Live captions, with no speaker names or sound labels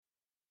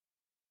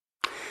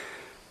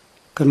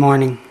Good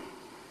morning.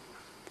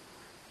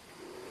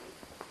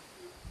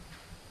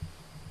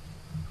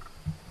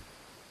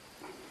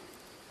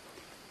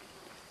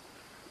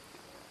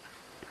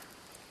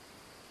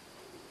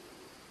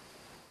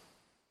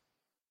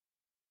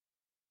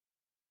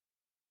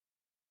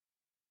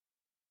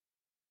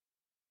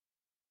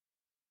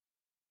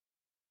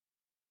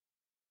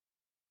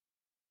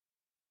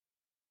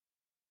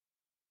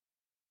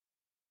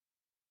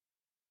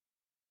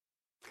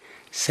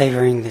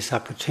 Savoring this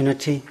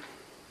opportunity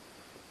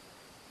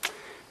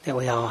that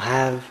we all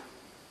have.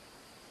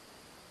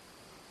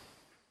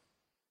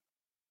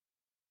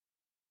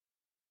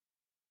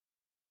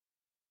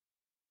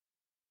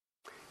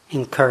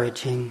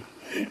 Encouraging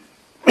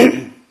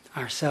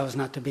ourselves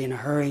not to be in a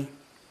hurry.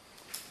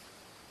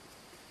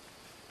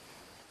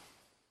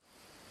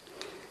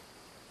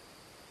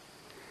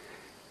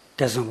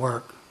 Doesn't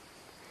work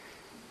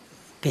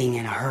being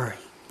in a hurry.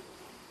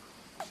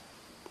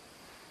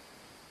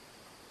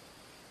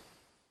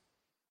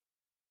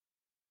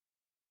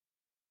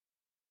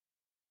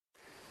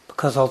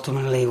 Because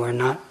ultimately we're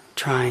not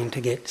trying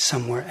to get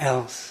somewhere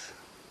else.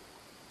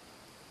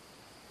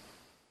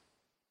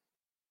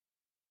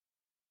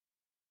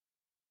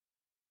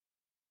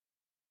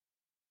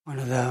 One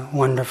of the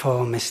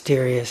wonderful,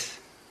 mysterious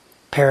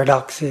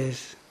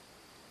paradoxes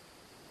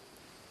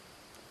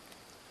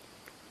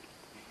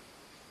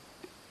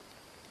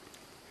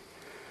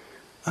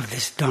of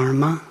this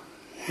Dharma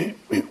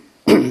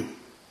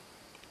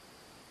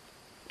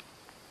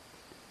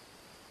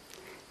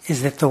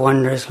is that the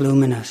wonder is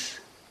luminous.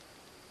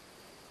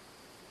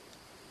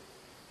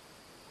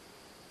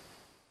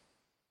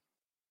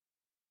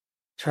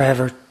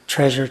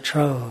 Treasure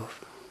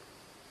trove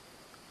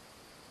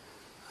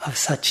of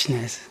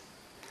suchness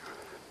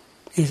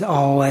is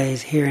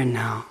always here and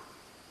now,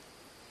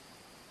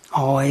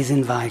 always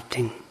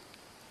inviting,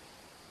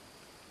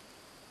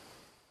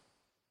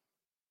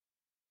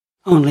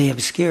 only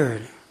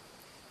obscured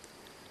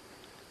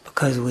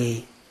because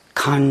we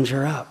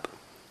conjure up,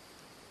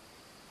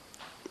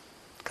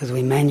 because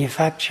we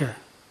manufacture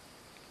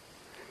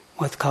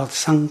what's called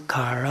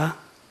sankhara.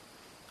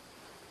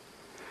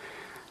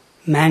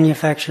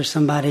 Manufacture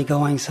somebody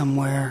going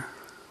somewhere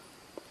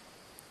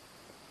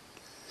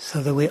so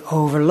that we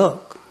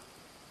overlook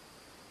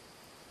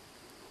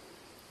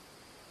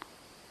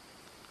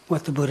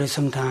what the Buddha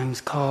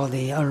sometimes called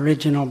the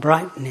original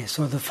brightness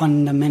or the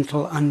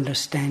fundamental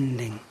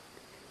understanding,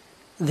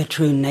 the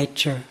true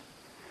nature,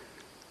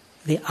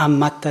 the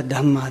amatta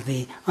dhamma,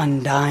 the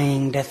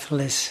undying,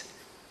 deathless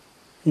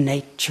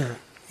nature.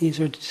 These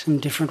are some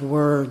different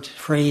words,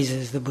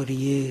 phrases the Buddha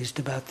used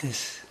about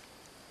this.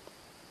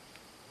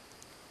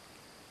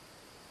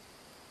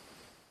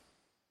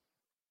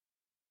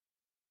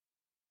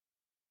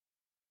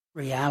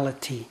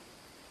 Reality.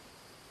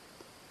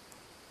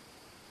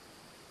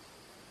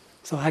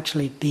 So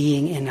actually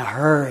being in a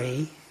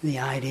hurry, the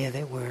idea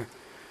that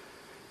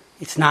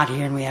it's not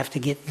here and we have to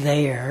get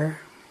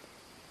there,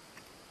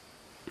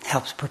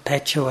 helps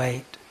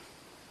perpetuate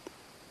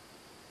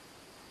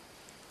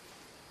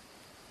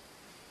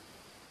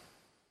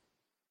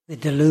the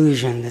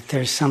delusion that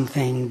there's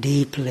something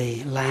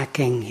deeply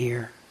lacking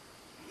here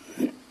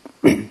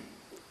and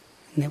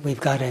that we've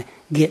got to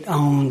get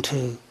on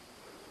to.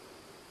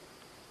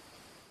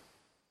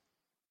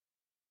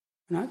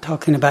 We're not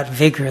talking about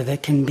vigor.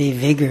 That can be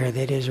vigor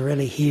that is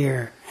really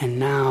here and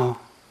now.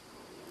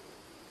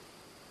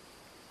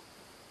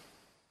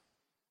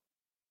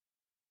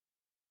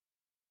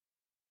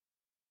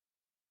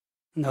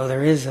 Though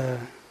there is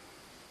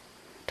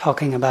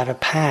talking about a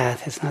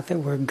path, it's not that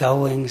we're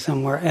going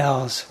somewhere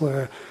else.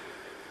 We're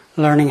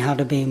learning how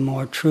to be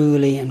more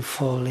truly and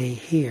fully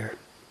here.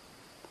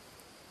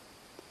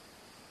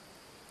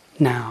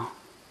 Now.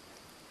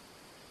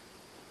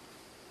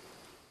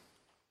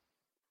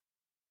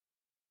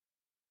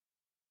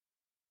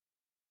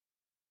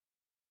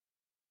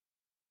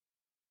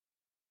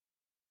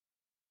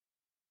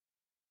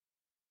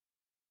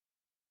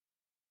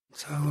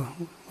 So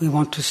we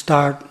want to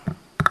start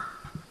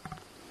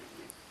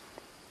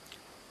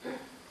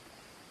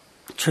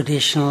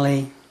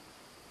traditionally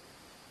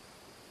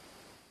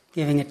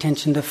giving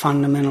attention to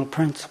fundamental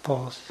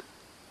principles.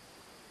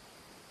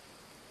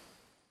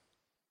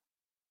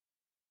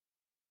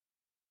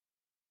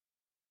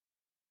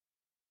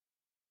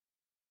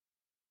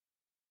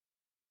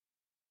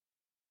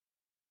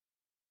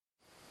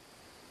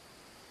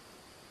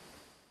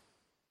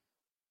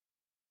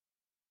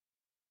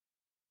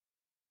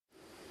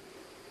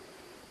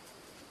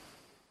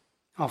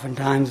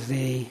 Oftentimes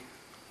the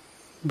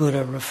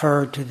Buddha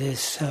referred to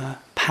this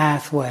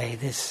pathway,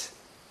 this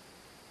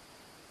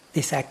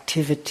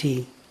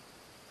activity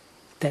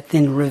that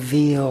then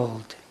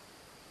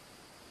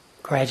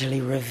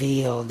gradually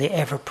revealed the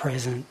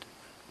ever-present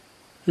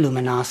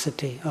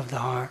luminosity of the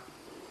heart.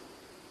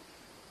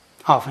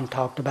 Often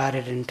talked about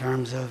it in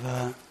terms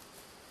of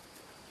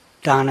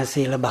dana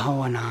sila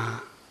bhavana.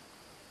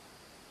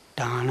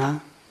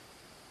 Dana,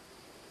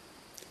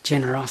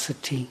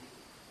 generosity.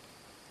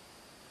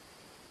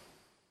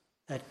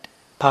 That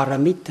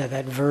paramita,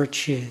 that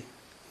virtue,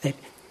 that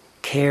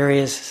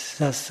carries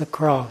us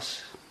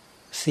across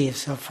the sea of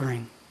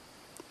suffering,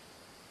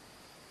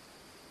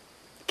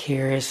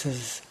 carries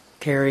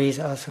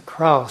us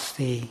across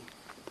the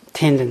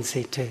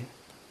tendency to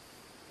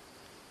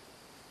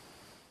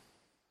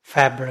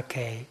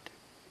fabricate,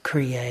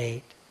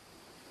 create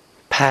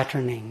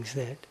patternings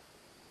that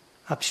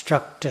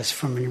obstruct us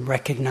from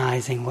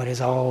recognizing what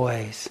is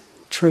always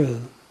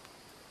true.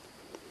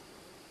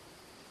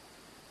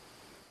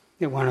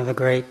 That one of the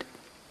great,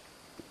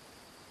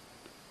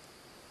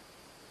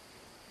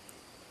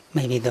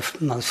 maybe the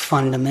most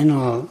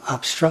fundamental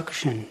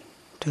obstruction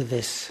to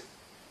this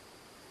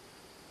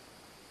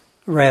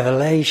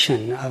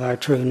revelation of our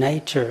true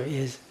nature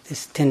is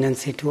this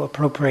tendency to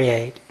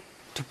appropriate,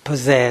 to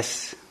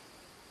possess,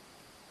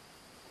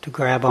 to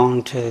grab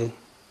onto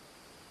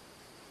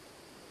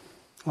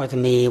what's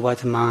me,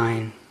 what's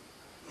mine,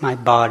 my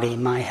body,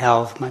 my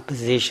health, my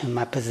position,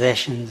 my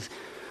possessions,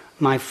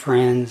 my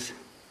friends,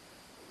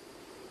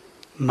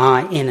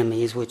 my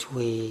enemies, which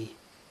we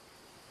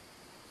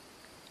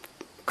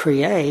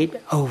create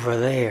over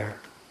there.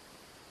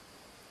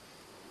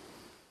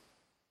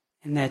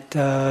 And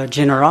that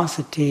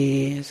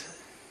generosity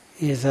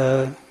is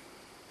a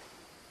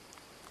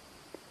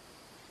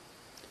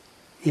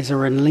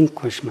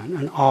relinquishment,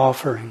 an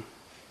offering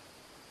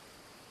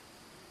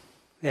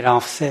that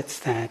offsets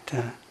that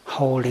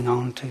holding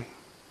on to.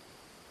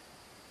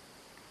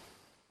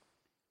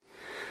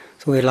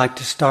 So we'd like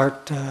to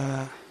start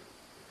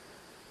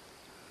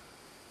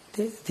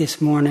this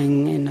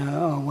morning in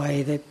a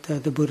way that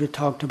the Buddha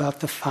talked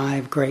about the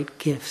 5 great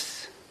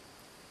gifts.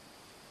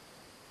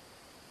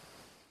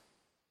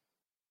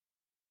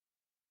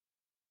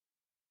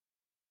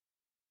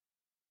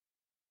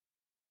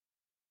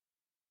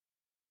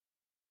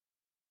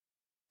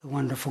 The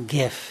wonderful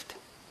gift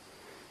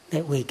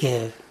that we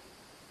give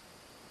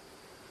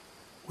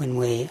when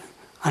we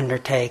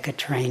undertake a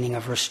training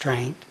of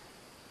restraint,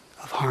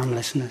 of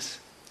harmlessness.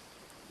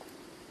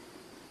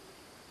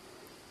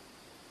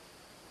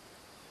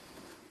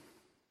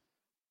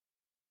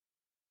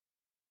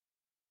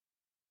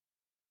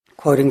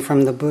 Quoting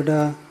from the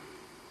Buddha,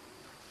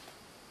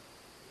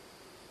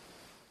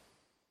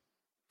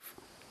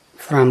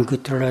 from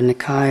Guttara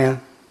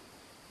Nikaya,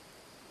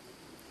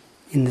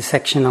 in the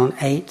section on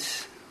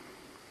 8s,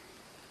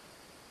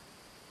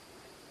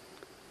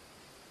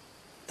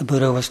 the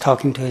Buddha was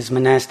talking to his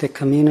monastic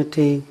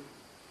community.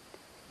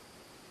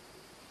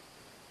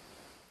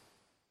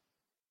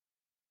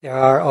 There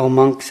are, O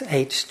monks,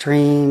 8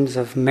 streams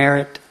of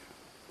merit.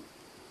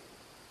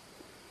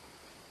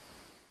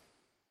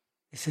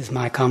 This is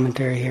my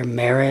commentary here.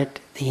 Merit,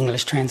 the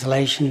English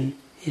translation,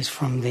 is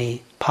from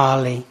the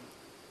Pali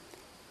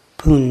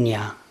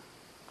punya,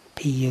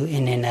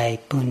 P-U-N-N-A,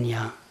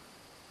 punya.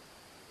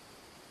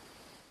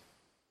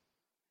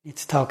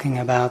 It's talking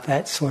about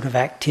that sort of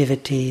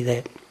activity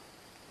that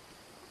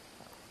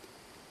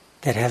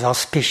has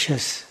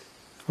auspicious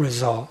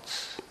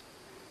results.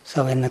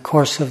 So in the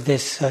course of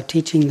this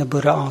teaching, the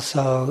Buddha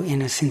also,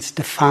 in a sense,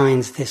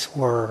 defines this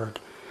word.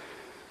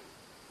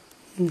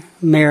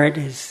 Merit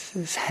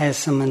has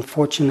some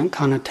unfortunate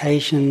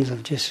connotations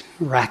of just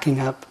racking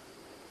up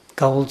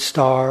gold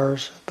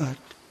stars, but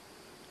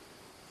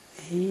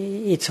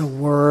it's a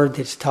word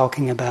that's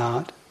talking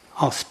about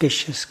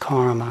auspicious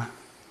karma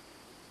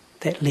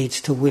that leads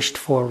to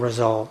wished-for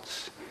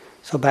results.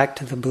 So back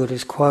to the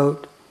Buddha's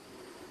quote.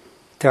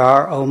 There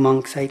are, O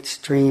monks, 8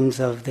 streams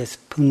of this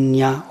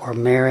punya or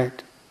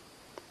merit,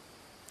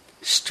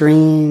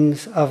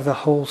 streams of the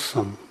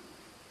wholesome,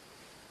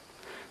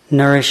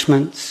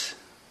 nourishments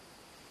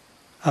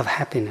of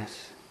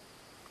happiness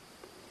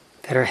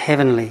that are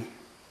heavenly,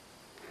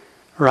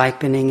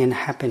 ripening in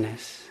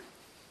happiness,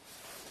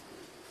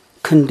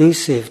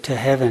 conducive to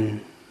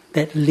heaven,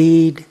 that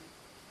lead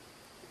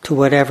to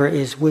whatever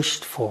is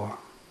wished for,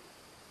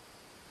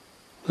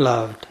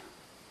 loved,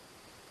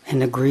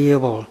 and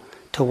agreeable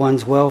to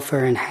one's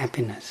welfare and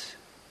happiness.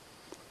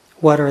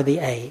 What are the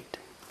 8?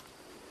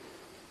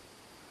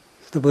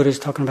 The Buddha is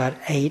talking about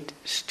 8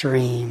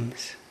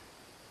 streams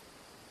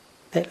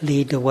that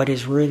lead to what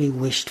is really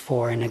wished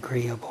for and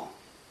agreeable.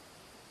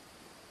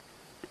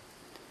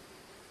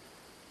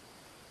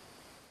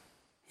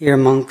 Here,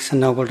 monks, a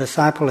noble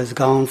disciple has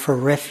gone for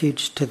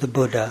refuge to the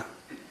Buddha.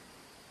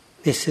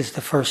 This is the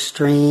first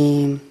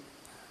stream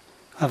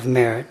of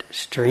merit,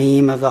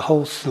 stream of the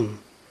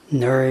wholesome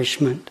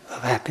nourishment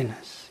of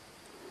happiness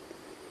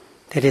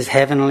that is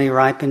heavenly,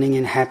 ripening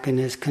in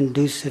happiness,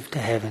 conducive to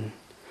heaven,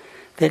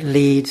 that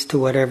leads to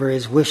whatever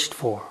is wished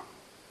for,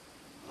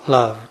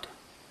 loved,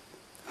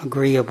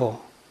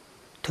 agreeable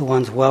to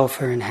one's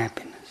welfare and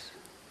happiness.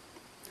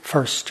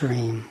 First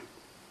stream.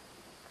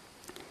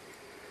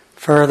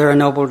 Further, a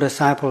noble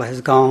disciple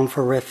has gone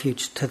for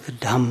refuge to the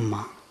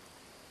Dhamma.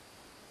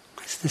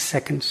 It's the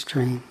second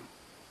stream.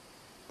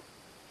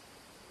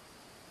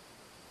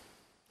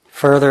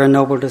 Further, a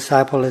noble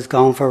disciple has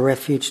gone for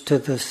refuge to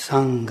the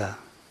Sangha.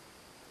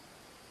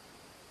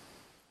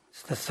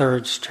 It's the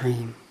third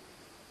stream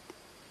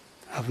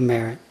of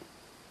merit.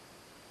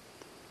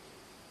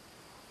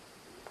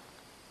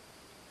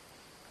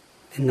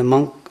 And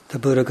the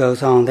Buddha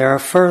goes on, there are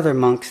further,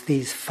 monks,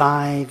 these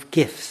 5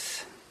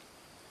 gifts,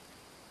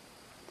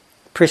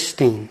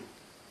 pristine,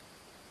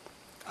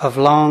 of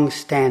long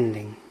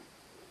standing,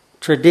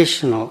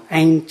 traditional,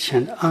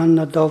 ancient,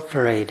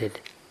 unadulterated,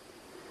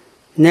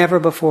 never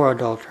before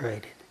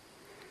adulterated,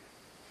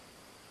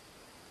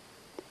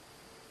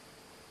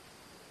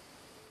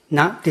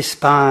 not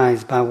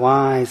despised by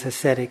wise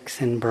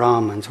ascetics and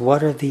Brahmins.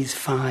 What are these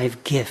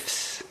 5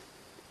 gifts?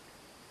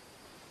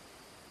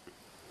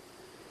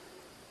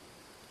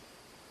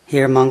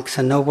 Here, monks,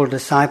 a noble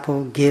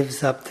disciple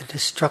gives up the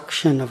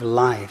destruction of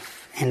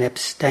life and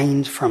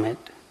abstains from it.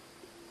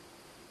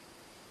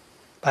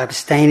 By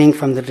abstaining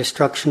from the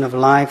destruction of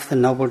life, the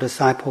noble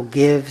disciple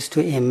gives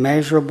to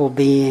immeasurable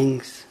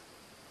beings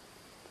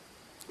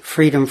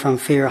freedom from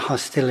fear,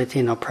 hostility,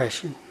 and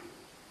oppression.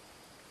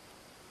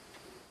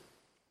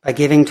 By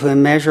giving to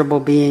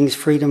immeasurable beings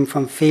freedom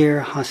from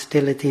fear,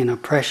 hostility, and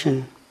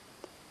oppression,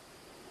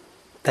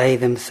 they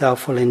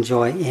themselves will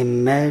enjoy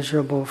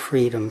immeasurable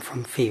freedom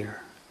from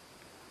fear,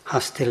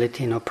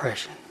 hostility, and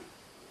oppression.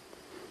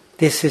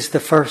 This is the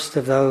first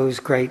of those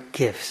great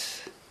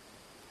gifts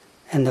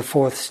and the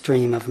 4th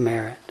stream of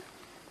merit.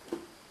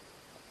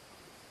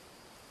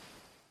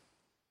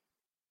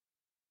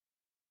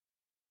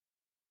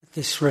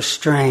 This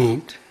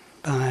restraint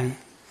by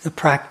the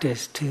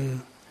practice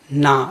to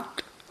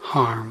not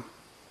harm.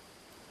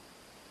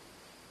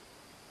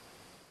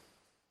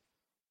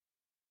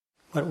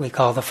 What we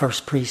call the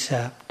first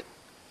precept.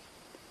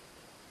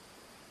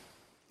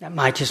 That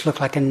might just look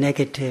like a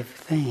negative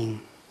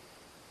thing.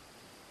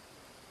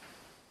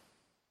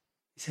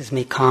 This is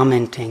me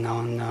commenting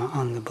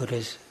on the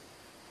Buddha's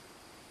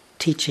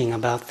teaching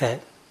about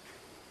that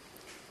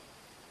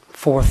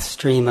 4th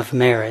stream of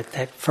merit,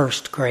 that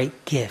first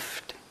great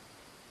gift.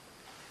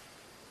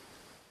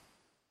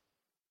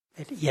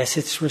 That yes,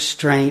 it's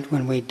restraint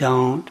when we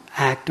don't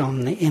act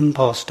on the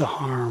impulse to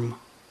harm.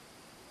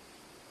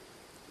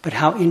 But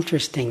how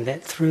interesting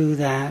that through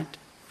that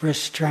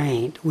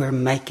restraint we're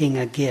making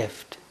a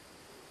gift.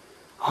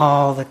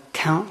 All the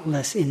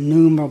countless,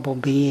 innumerable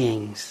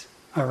beings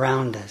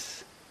around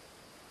us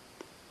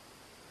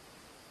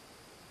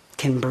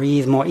can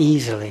breathe more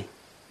easily,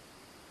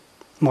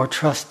 more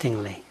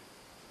trustingly.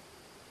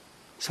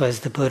 So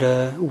as the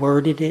Buddha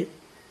worded it,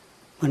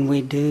 when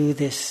we do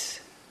this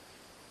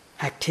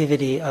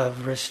activity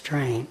of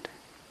restraint,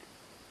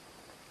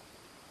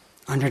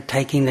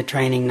 undertaking the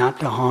training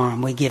not to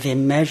harm, we give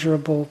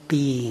immeasurable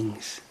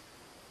beings,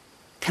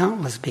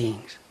 countless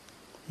beings,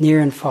 near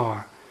and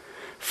far,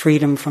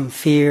 freedom from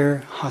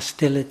fear,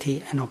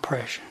 hostility, and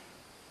oppression.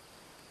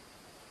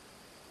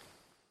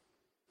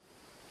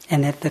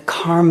 And that the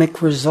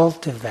karmic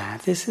result of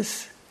that, this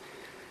is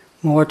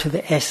more to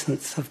the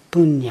essence of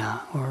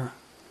punya, or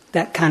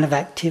that kind of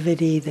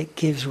activity that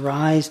gives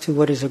rise to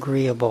what is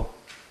agreeable.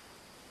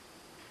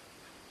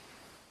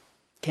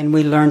 Can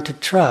we learn to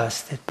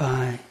trust that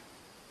by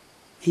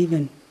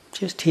even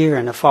just here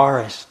in a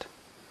forest,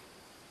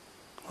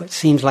 what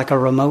seems like a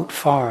remote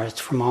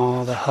forest from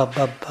all the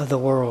hubbub of the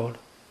world,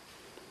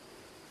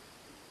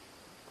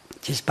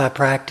 just by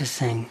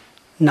practicing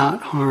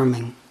not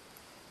harming,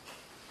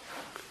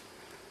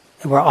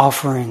 that we're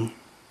offering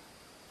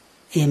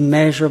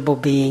immeasurable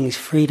beings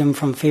freedom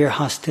from fear,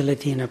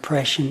 hostility, and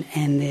oppression,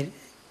 and that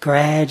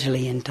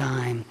gradually in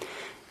time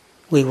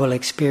we will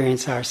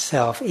experience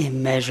ourselves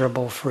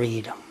immeasurable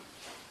freedom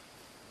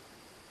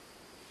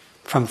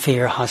from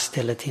fear,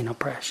 hostility, and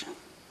oppression.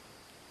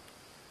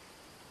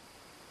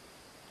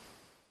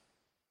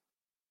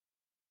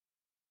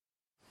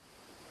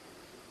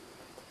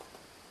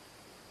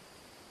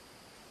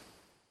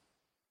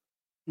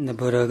 And the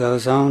Buddha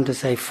goes on to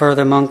say,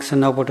 further, monks, a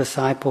noble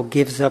disciple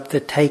gives up the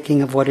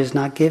taking of what is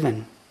not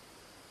given,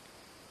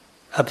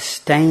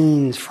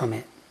 abstains from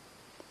it.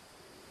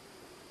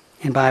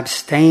 And by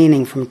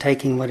abstaining from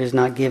taking what is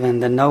not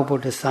given, the noble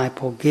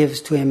disciple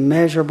gives to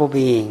immeasurable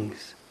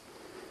beings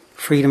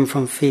freedom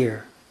from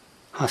fear,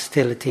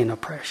 hostility, and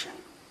oppression.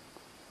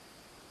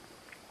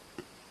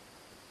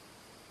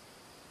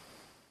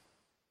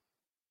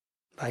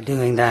 By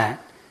doing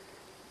that,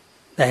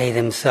 they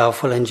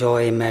themselves will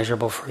enjoy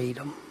immeasurable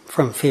freedom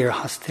from fear,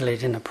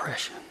 hostility, and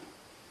oppression.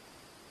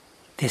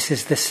 This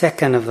is the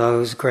second of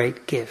those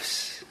great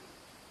gifts.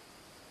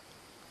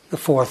 The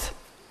 4th,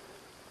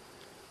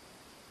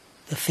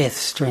 the 5th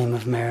stream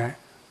of merit,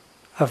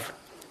 of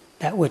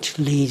that which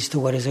leads to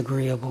what is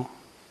agreeable.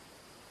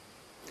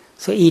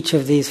 So each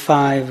of these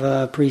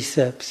 5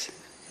 precepts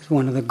is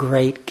one of the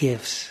great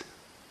gifts.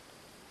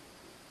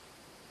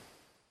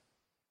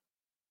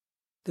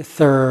 The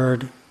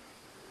 3rd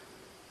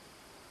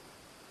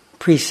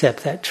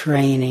precept, that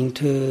training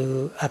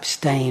to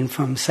abstain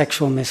from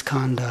sexual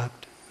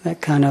misconduct, that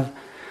kind of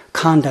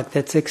conduct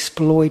that's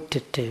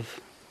exploitative,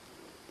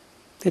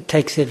 that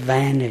takes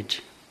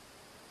advantage,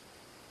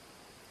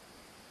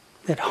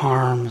 that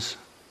harms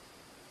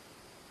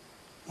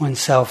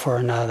oneself or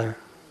another.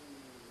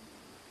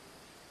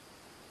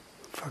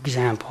 For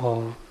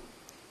example,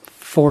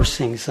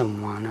 forcing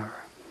someone or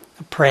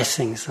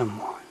oppressing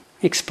someone,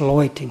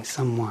 exploiting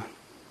someone.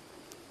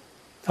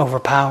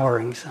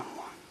 overpowering someone.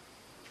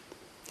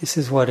 This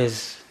is what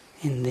is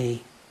in the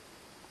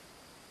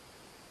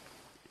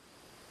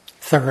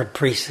third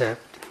precept.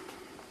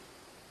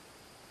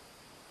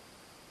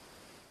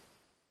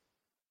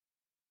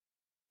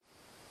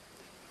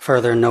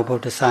 Further, a noble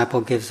disciple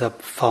gives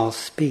up false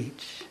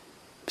speech,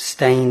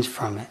 abstains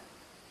from it.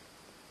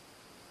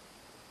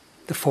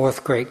 The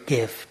fourth great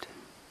gift,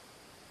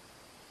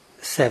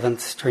 the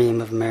seventh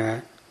stream of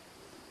merit.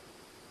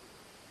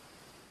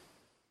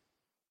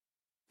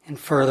 And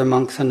further,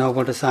 monks, a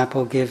noble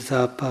disciple gives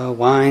up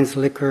wines,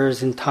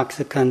 liquors,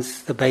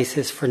 intoxicants, the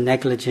basis for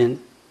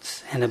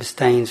negligence, and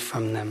abstains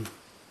from them.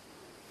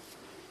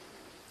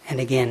 And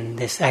again,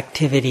 this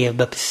activity of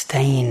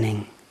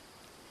abstaining,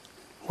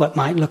 what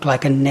might look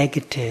like a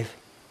negative,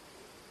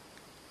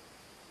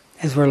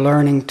 as we're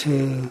learning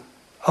to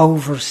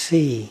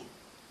oversee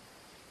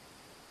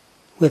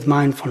with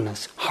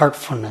mindfulness,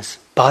 heartfulness,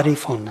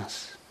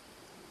 bodyfulness,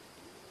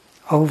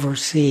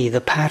 oversee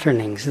the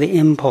patternings, the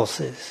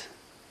impulses,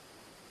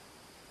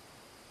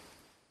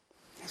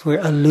 as we're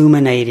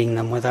illuminating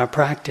them with our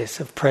practice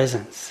of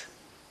presence.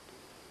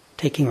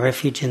 Taking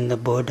refuge in the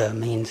Buddha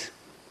means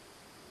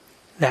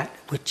that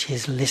which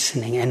is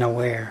listening and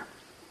aware.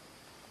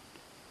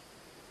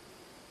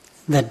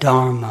 The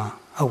Dharma,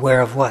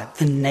 aware of what?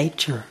 The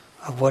nature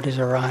of what is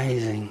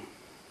arising,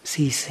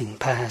 ceasing,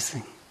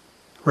 passing,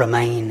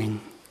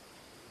 remaining.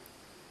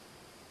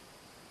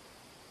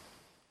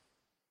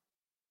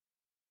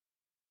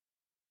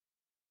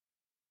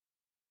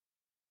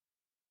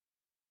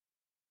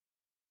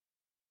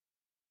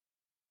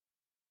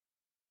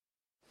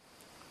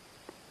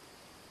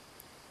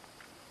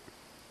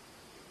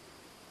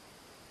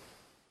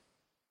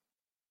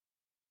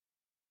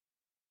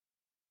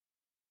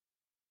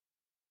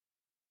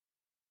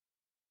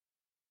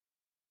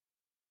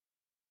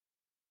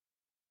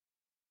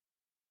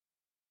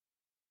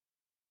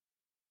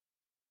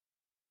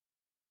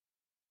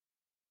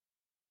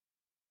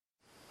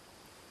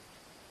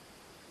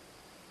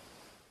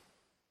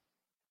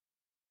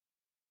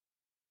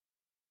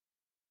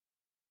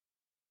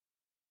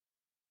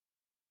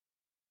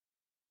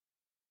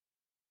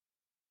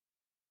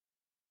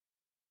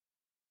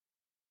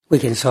 We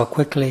can so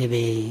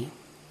quickly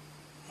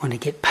want to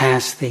get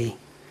past the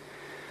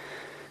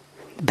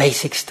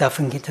basic stuff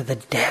and get to the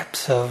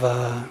depths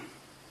of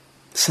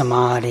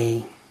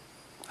samadhi,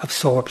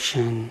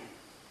 absorption,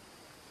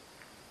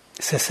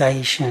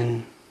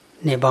 cessation,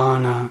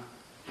 nibbana.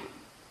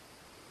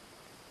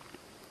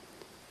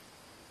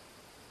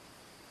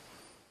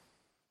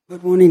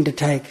 But wanting to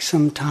take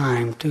some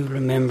time to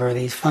remember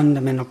these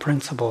fundamental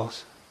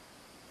principles.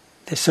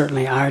 There's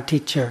certainly our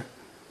teacher,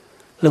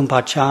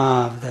 Lumpur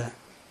Cha of the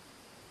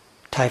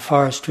Thai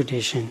forest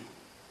tradition,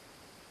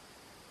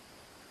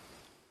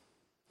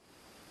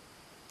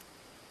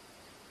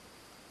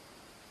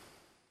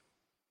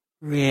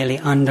 really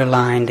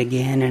underlined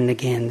again and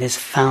again this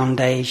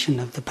foundation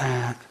of the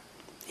path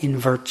in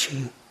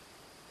virtue,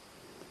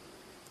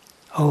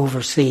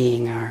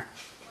 overseeing our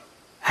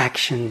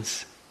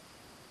actions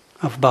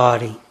of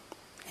body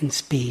and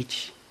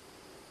speech,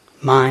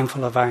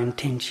 mindful of our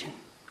intention.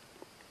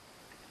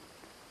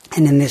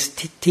 And in this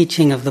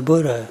teaching of the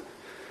Buddha,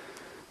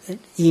 that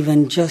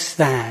even just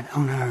that,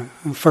 on our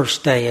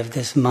first day of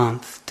this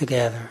month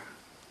together,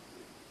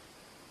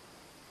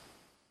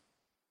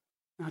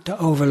 not to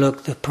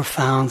overlook the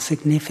profound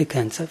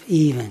significance of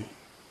even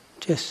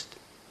just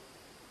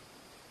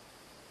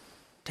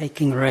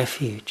taking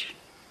refuge.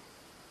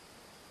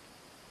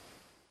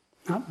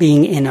 Not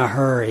being in a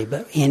hurry,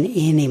 but in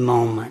any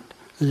moment,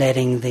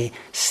 letting the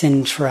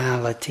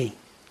centrality,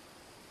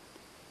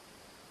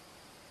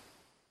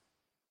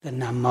 the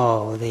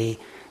Namo, the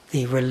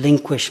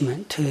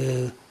relinquishment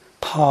to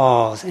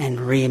pause and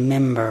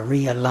remember,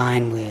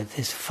 realign with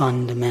this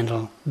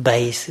fundamental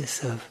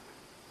basis of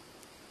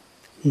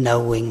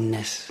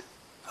knowingness,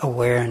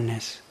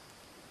 awareness.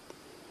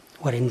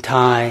 What in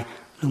Thai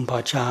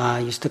Lumpur Cha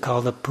used to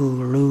call the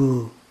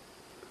Puru,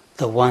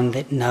 the one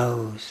that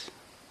knows,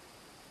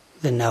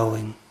 the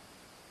knowing.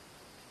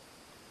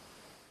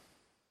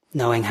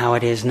 Knowing how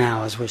it is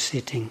now as we're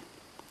sitting,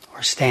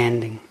 or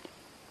standing,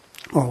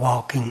 or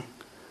walking,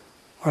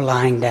 or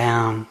lying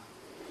down,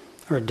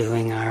 or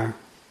doing our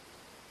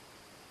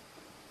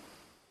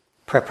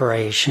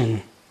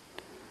preparation,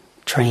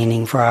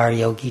 training for our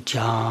yogi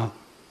job.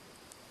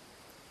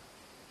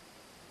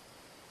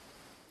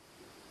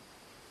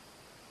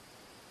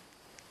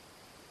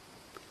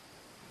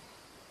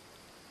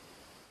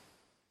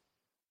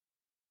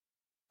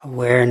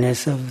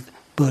 Awareness of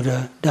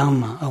Buddha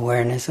Dhamma,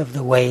 awareness of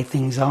the way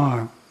things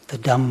are, the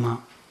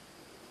Dhamma,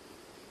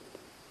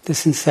 the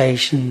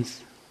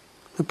sensations,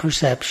 the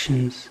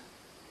perceptions,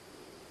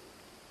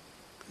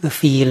 the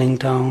feeling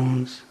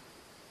tones,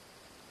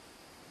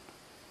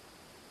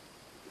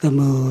 the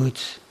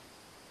moods,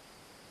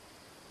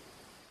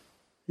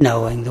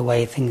 knowing the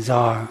way things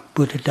are,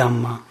 Buddha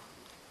Dhamma.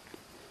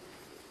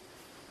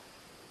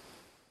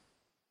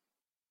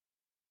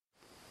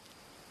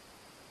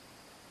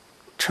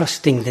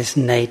 Trusting this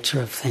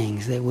nature of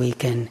things, that we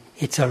can,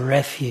 it's a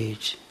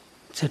refuge,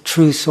 It's a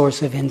true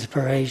source of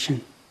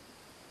inspiration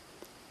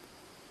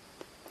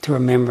to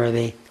remember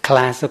the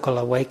classical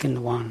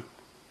awakened one,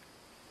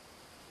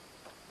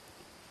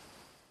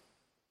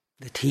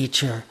 the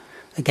teacher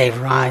that gave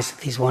rise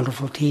to these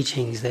wonderful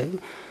teachings that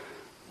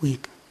we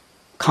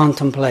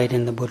contemplate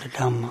in the Buddha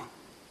Dhamma.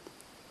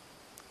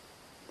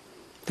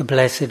 The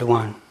Blessed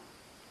One,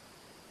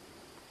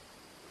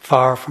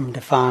 far from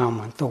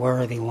defilement, the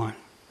worthy one,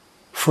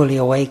 fully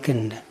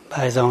awakened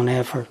by his own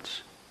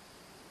efforts,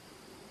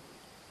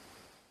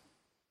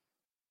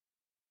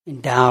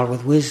 endowed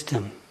with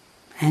wisdom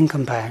and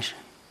compassion,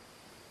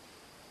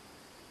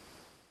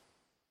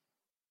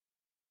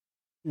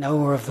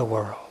 knower of the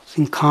worlds,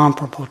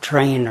 incomparable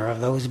trainer of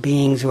those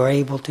beings who are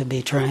able to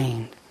be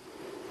trained,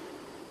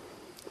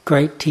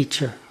 great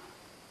teacher.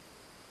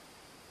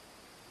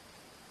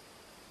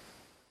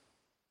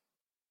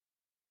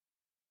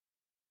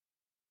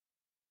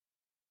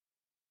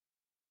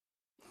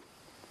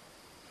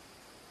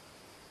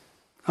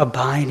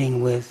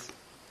 Abiding with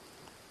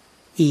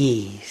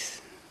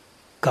ease,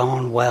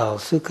 gone well,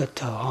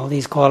 sukhato, all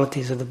these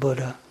qualities of the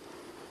Buddha.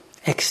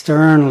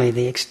 Externally,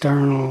 the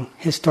external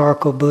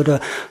historical Buddha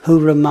who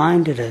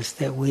reminded us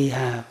that we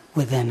have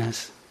within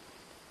us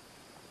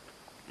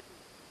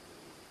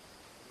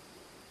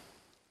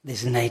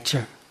this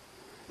nature,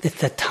 that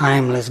the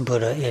timeless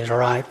Buddha is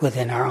right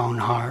within our own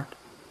heart.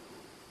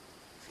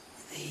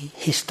 The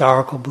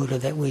historical Buddha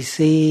that we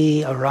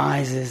see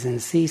arises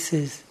and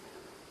ceases.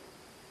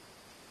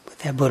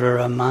 That Buddha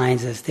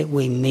reminds us that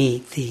we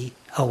meet the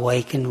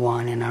awakened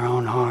one in our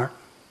own heart.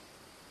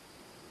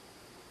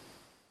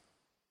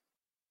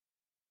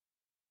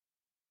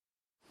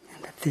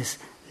 And that this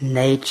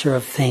nature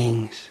of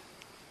things,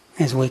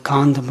 as we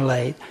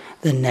contemplate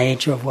the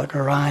nature of what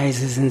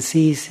arises and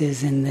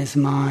ceases in this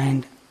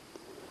mind,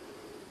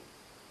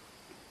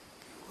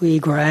 we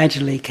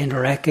gradually can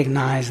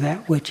recognize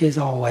that which is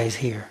always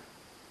here.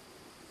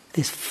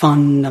 This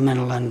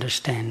fundamental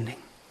understanding.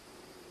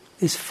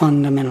 This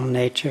fundamental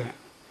nature,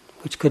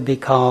 which could be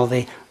called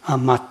the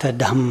amata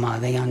Dhamma,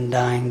 the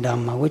undying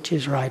Dhamma, which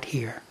is right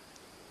here.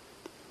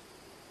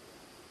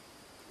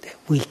 That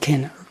we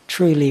can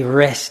truly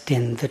rest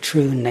in the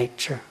true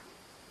nature.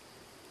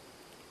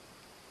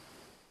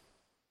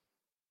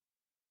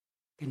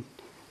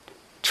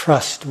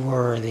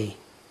 Trustworthy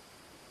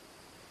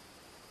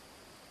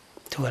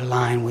to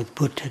align with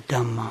Buddha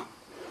Dhamma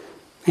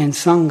and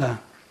Sangha.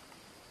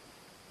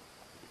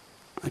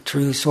 A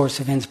true source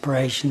of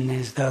inspiration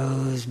is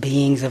those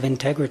beings of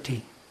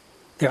integrity.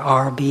 There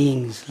are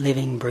beings,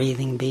 living,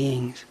 breathing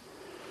beings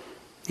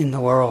in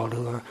the world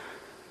who are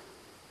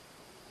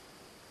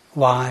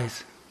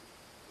wise,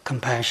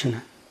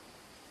 compassionate.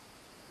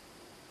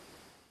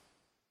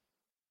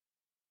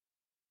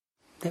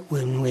 That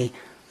when we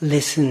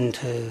listen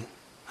to,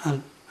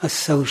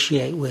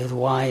 associate with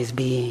wise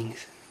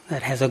beings,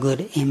 that has a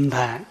good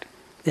impact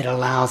that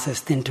allows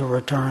us then to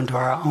return to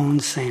our own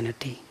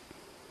sanity.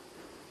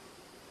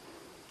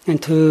 And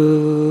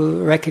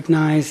to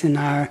recognize in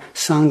our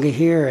Sangha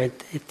here at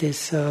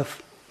this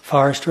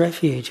forest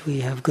refuge,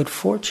 we have good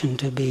fortune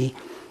to be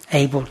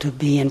able to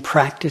be in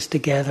practice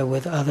together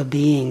with other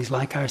beings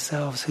like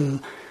ourselves who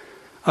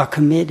are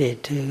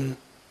committed to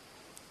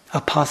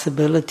a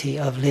possibility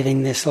of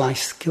living this life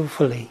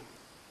skillfully.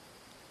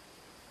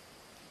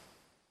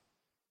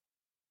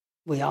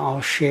 We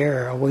all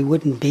share, or we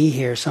wouldn't be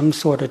here, some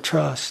sort of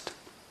trust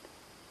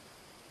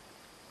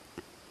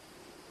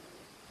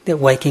that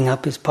waking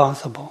up is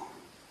possible.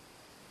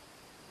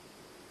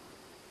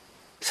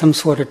 Some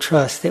sort of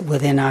trust that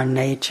within our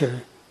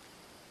nature,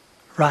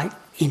 right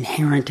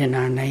inherent in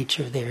our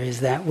nature, there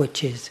is that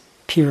which is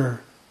pure,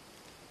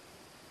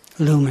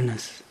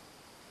 luminous,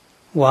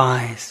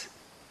 wise,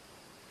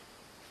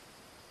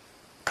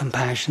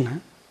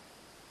 compassionate.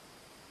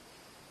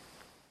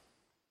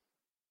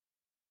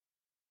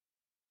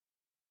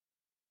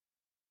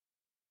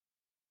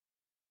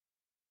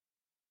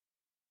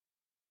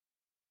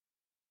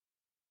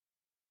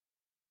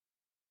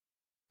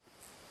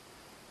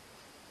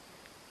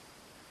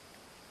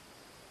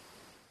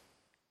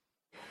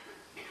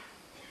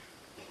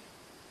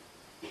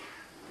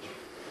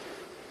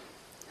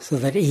 So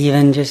that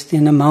even just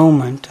in a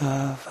moment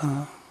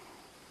of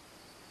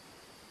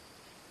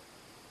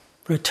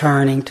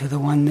returning to the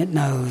one that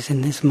knows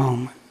in this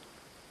moment,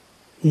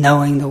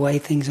 knowing the way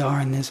things are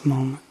in this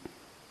moment,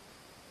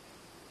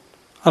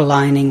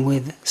 aligning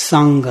with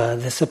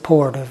Sangha, the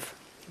support of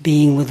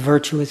being with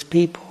virtuous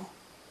people.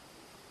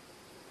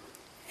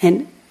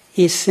 And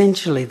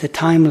essentially the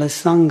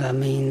timeless Sangha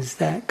means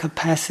that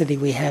capacity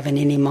we have in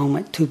any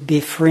moment to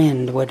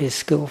befriend what is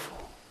skillful.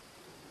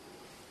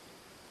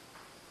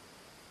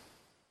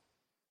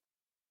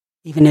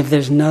 Even if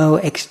there's no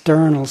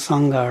external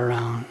Sangha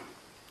around,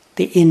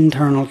 the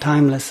internal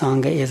timeless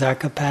Sangha is our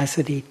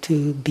capacity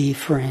to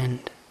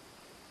befriend.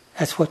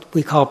 That's what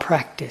we call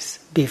practice,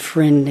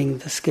 befriending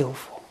the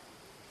skillful.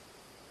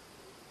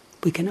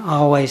 We can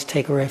always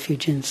take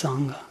refuge in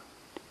Sangha.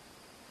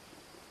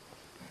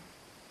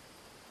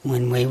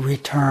 When we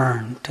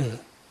return to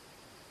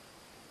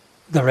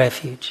the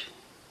refuge,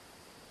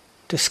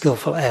 to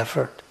skillful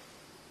effort.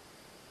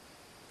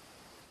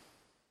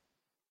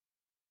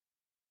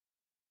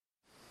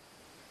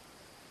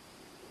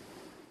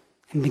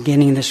 And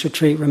beginning this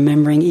retreat,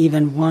 remembering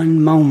even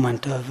one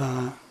moment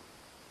of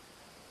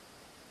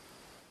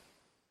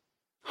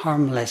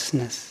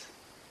harmlessness.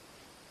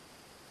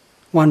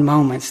 One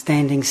moment,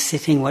 standing,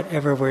 sitting,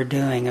 whatever we're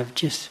doing, of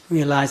just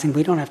realizing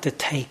we don't have to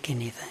take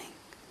anything.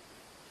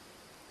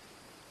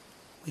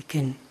 We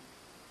can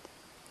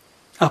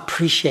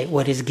appreciate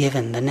what is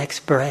given, the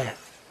next breath,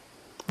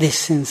 this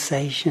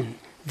sensation,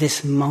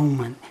 this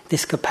moment,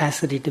 this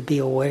capacity to be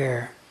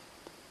aware.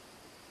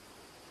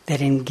 That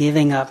in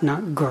giving up,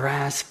 not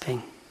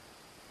grasping,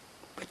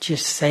 but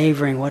just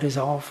savoring what is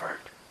offered.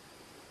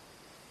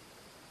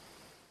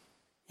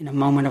 In a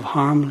moment of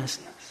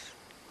harmlessness,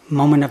 a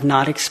moment of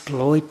not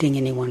exploiting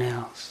anyone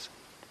else.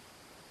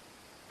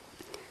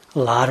 A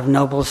lot of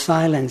noble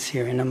silence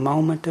here, in a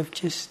moment of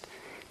just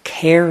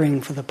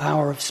caring for the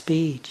power of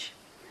speech.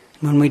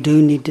 When we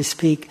do need to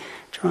speak,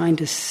 trying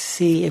to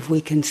see if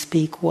we can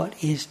speak what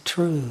is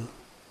true,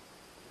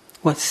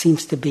 what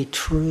seems to be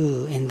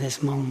true in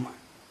this moment.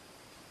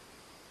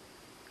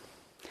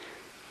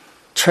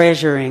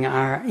 Treasuring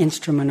our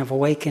instrument of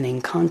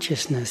awakening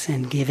consciousness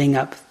and giving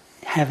up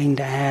having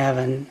to have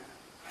an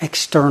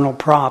external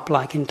prop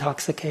like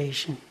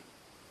intoxication.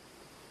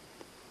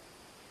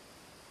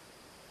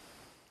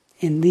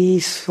 In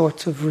these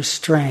sorts of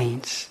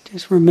restraints,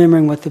 just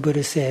remembering what the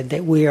Buddha said,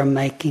 that we are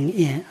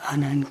making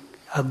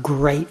a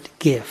great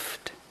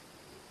gift.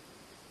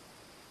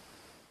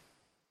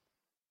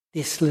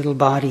 This little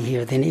body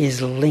here then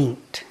is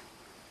linked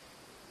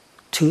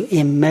to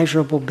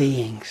immeasurable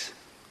beings.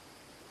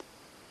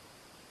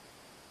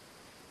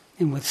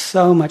 And with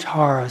so much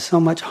horror, so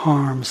much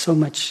harm, so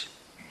much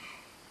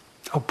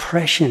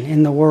oppression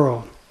in the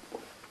world,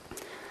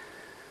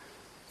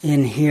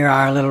 in here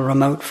our little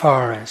remote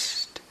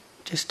forest,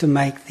 just to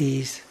make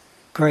these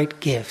great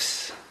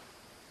gifts,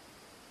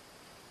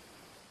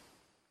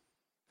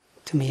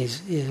 to me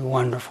is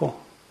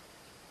wonderful.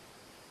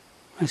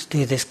 Let's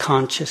do this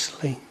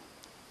consciously.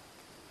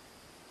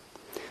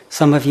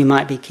 Some of you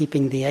might be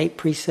keeping the 8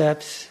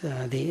 precepts,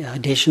 the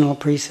additional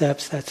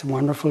precepts. That's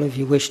wonderful if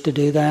you wish to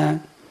do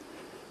that.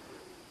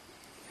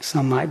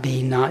 Some might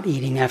be not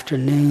eating after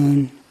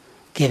noon,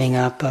 giving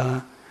up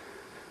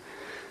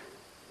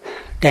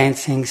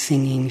dancing,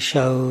 singing,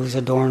 shows,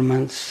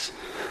 adornments,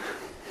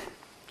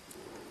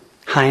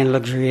 high and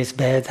luxurious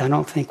beds. I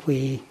don't think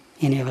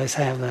any of us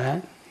have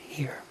that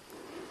here.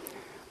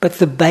 But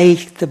the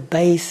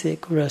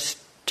basic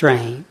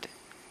restraint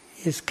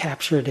is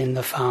captured in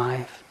the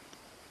 5.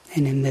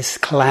 And in this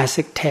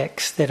classic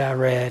text that I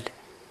read,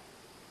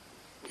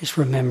 just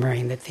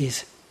remembering that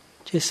these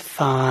just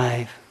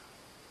 5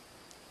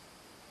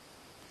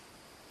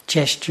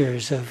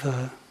 gestures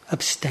of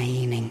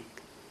abstaining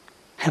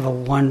have a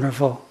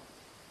wonderful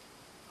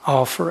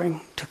offering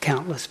to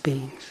countless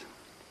beings.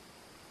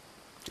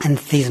 And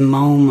these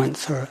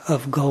moments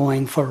of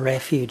going for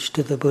refuge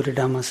to the Buddha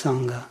Dhamma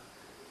Sangha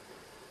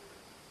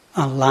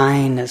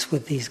align us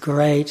with these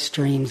great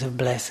streams of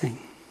blessing.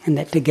 And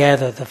that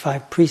together, the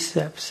 5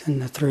 precepts and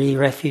the 3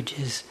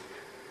 refuges,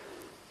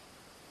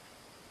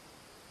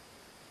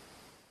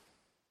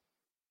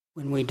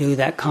 when we do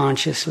that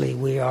consciously,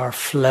 we are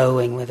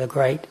flowing with a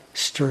great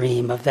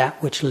stream of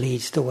that which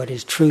leads to what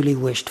is truly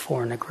wished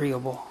for and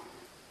agreeable.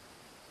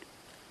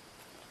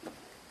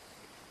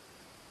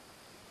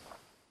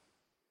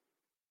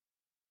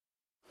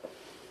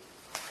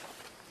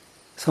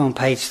 So on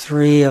page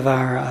 3 of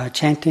our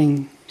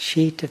chanting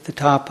sheet at the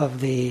top of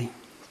the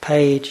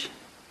page,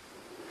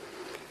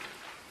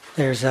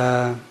 there's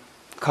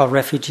called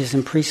Refuges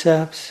and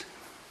Precepts.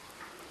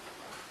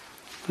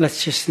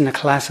 Let's just, in a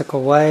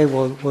classical way,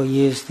 we'll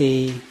use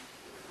the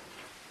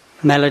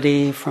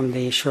melody from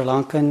the Sri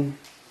Lankan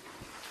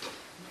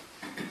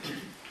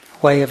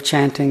way of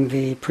chanting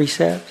the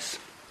precepts.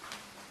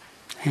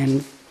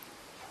 And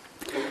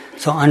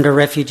so under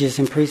Refuges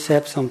and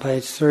Precepts on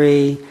page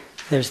 3,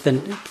 there's the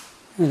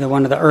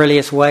one of the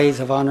earliest ways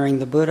of honoring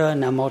the Buddha,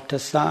 Namo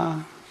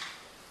Tassa.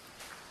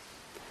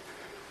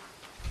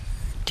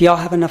 Do y'all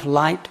have enough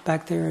light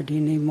back there, or do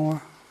you need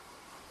more?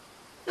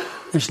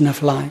 There's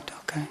enough light,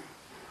 okay.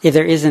 If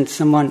there isn't,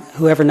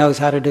 whoever knows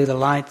how to do the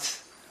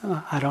lights,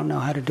 I don't know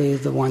how to do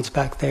the ones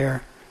back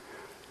there.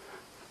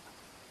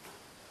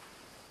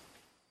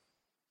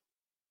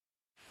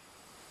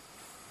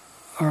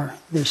 Or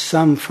there's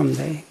some from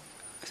the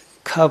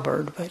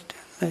cupboard, but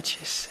let's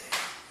just see.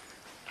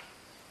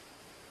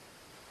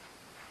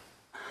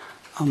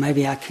 Oh,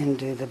 maybe I can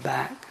do the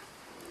back.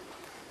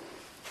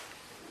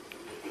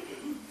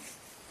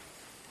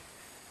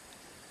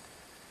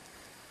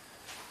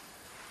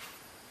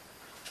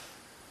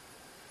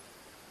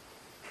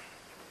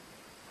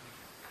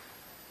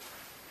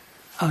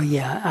 Oh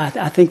yeah,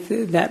 I think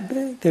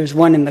that there's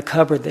one in the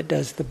cupboard that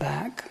does the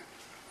back.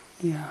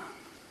 Yeah.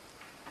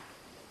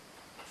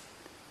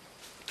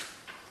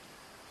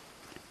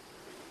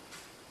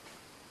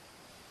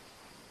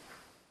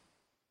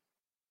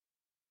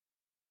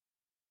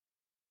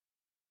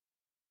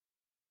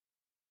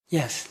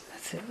 Yes,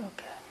 that's it.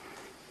 Okay.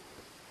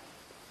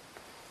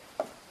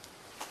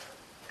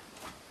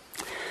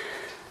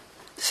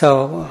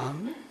 So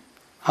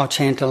I'll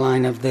chant a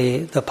line of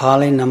the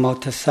Pali, Namo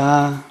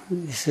Tassa.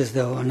 This is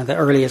one of the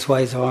earliest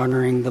ways of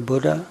honoring the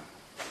Buddha.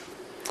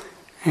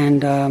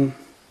 And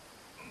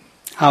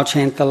I'll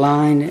chant the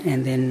line,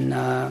 and then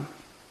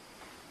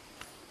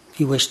if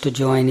you wish to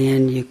join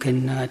in, you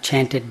can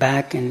chant it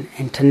back, and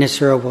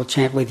Kittisaro will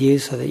chant with you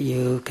so that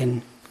you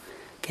can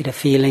get a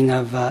feeling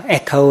of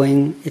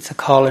echoing. It's a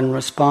call and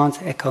response,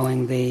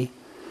 echoing the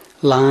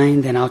line.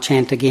 Then I'll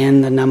chant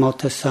again the Namo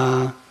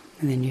Tassa,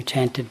 and then you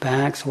chant it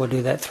back. So we'll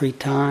do that 3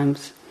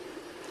 times.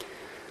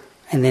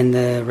 And then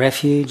the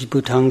Refuge,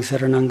 Bhutang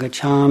Saranang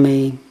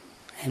Gacchami,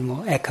 and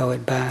we'll echo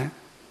it back.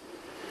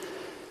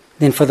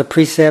 Then for the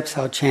precepts,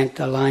 I'll chant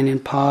a line in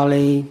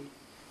Pali.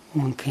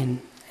 One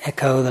can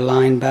echo the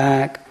line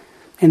back.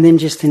 And then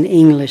just in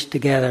English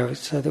together,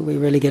 so that we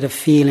really get a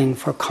feeling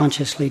for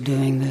consciously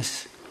doing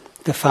this.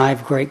 The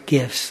 5 great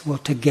gifts will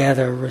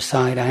together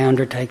recite, I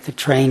undertake the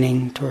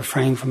training to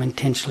refrain from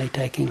intentionally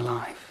taking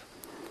life.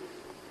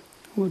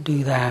 We'll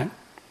do that.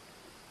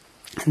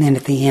 And then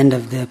at the end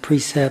of the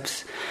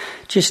precepts,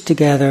 just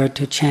together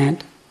to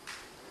chant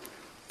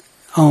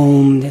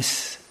Om,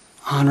 this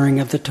honoring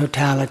of the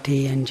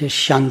totality, and just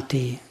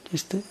Shanti,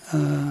 just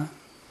a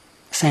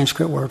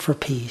Sanskrit word for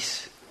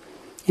peace.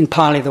 In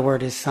Pali the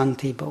word is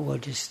Santi, but we'll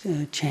just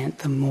chant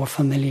the more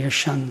familiar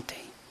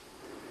Shanti.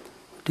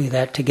 Do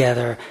that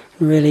together,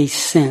 really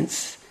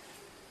sense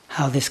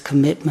how this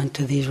commitment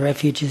to these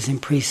refuges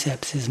and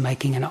precepts is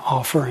making an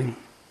offering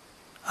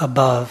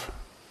above,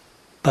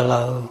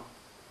 below,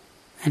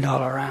 and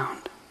all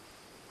around.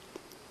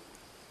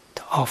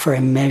 To offer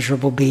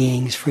immeasurable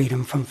beings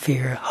freedom from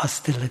fear,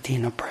 hostility,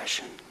 and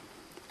oppression.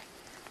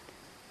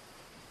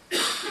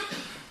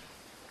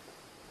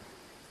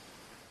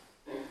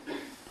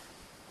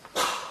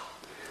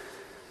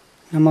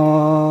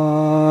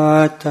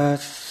 Namo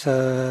tassa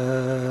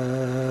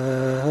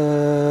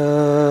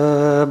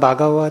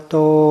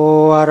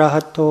bhagavato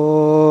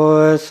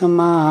arahato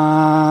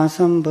samma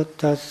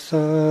sambuddhassa.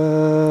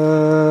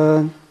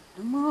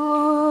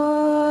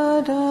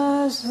 Namo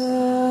tassa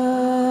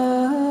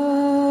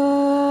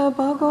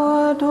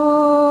bhagavato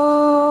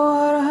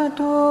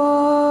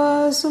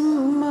arahato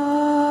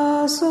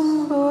samma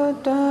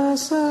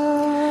sambuddhassa.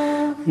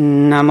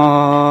 Namo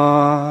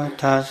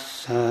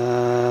tassa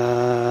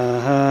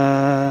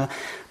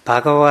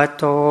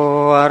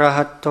bhagavato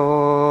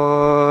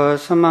arahato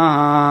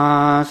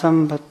samma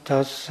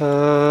sambuddhassa.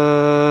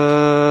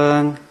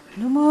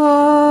 Namo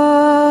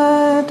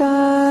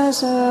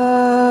tassa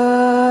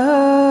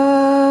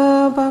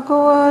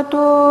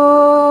bhagavato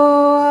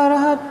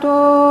arahato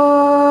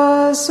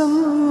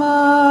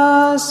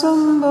samma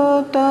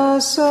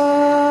sambuddhassa.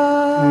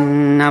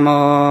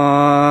 Namo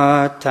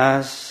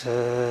tassa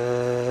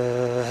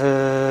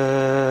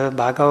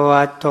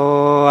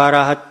bhagavato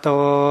arahato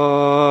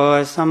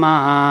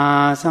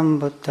samma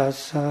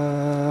sambuddhassa.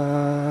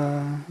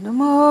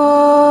 Namo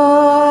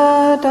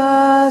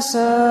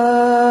tassa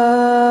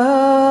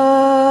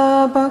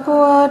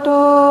bhagavato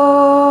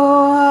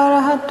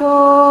arahato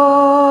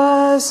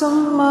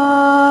samma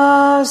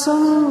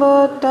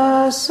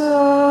sambuddhassa.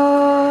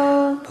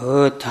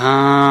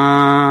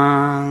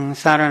 Bhutang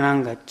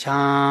saranang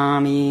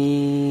gacchami.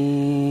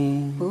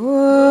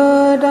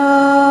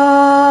 Buddhang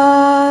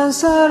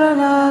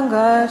saranang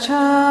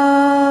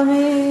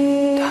gacchami.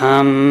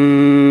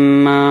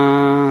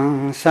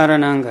 Dhammang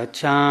saranang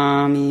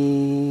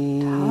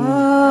gacchami.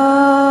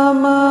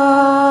 Dhammang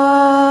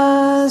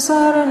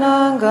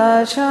saranang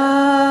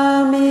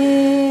gacchami.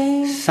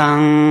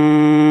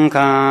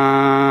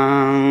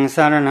 Sanghang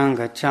saranang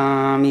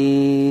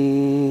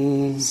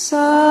gacchami.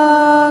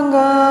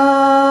 Sanghang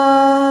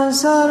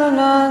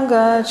saranang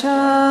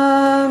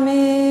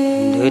gacchami.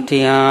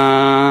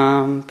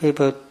 Dutiyam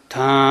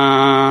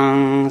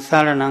Buddhang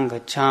saranang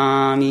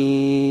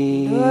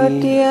gacchami.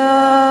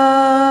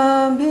 Dutiyampi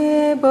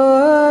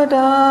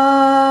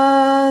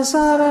Buddhang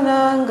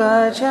saranang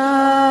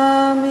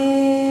gacchami.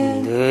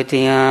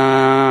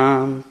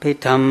 Dutiyampi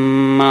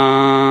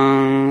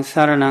Dhammang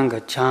saranang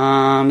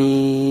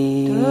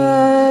gacchami.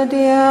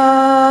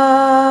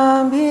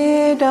 Dutiyampi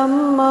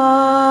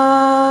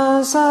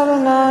Dhammang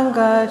saranang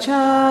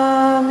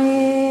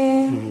gacchami.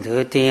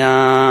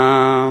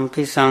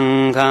 Dutiyampi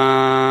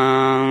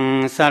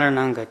Sanghang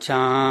saranang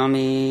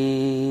gacchami.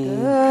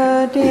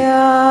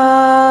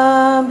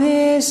 Dutiyampi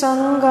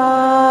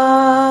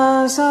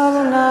Sanghang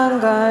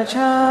saranang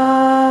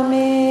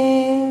gacchami.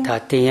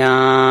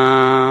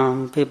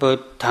 Tatiyampi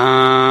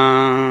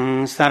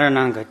Buddhang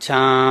saranang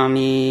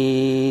gacchami.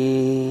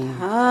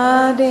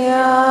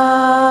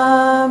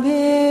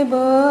 Tatiyampi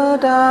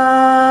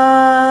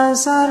Buddhang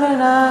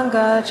saranang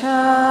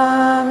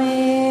gacchami.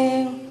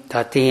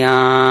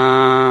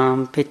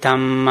 Tatiyampi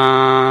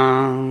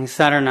Dhammang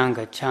saranang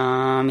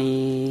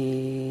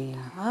gacchami.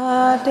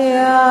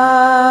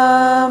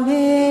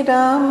 Tatiyampi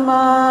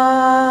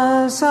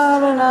Dhamma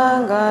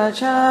Saranang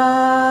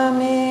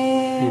Gacchami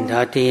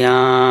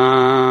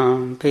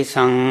Tatiyampi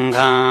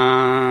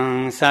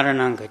Sanghang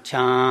Saranang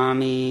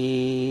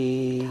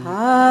Gacchami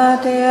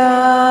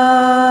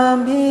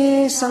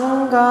Tatiyampi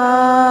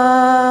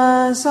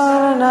Sanghang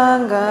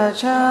Saranang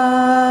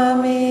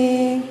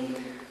Gacchami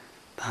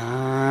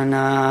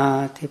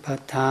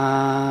Panatipata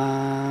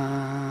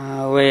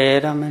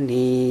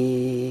Veramani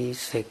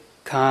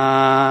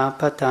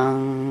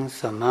Sikkhapadang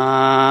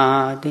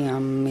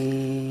Samadhiyami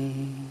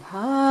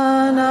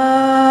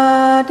Panatipata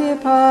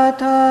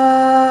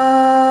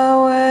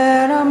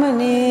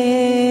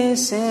Veramani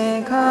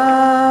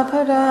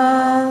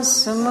Sikkhapadang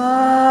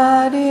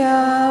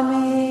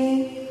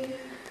Samadhiyami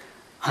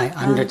I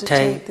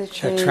undertake the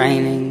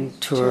training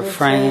to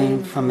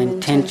refrain from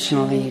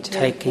intentionally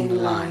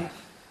taking life.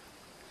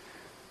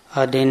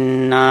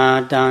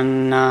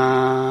 Adinadana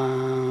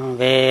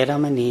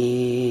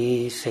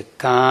Veramani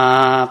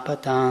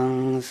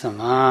Sikkhapadang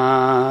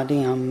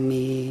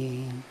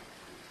Samadhiyami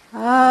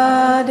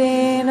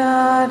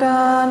Adinadana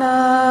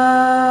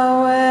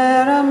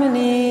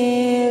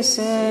Veramani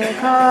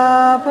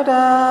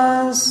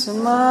Sikkhapadang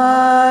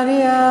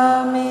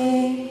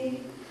Samadhiyami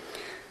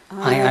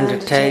I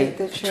undertake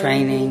the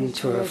training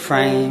to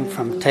refrain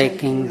from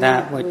taking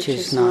that which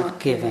is not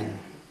given.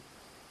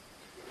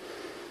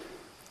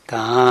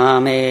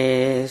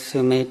 Kame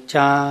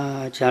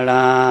sumicca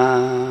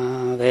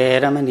jala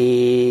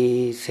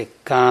veramani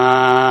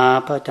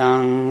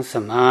sikkhapadang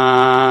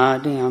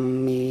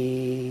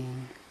samadhiyami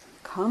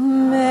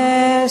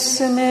Kame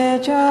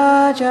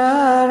sumicca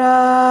jala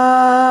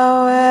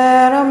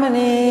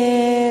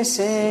veramani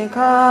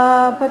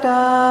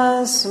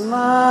sikkhapadang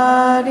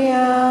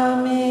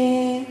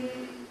samadhiyami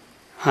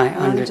I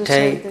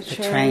undertake the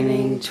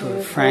training to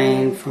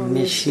refrain from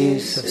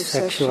misuse of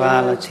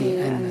sexuality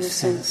and the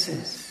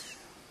senses.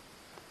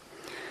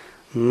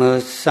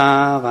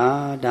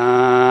 Musavada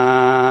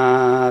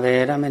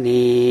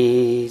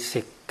veramani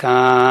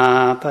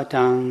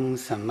sikkhapadang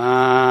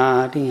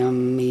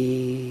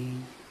samadhiyami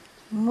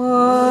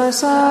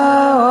Musavada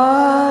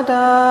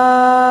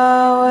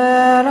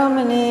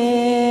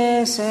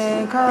veramani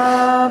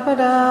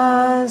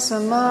sikkhapadang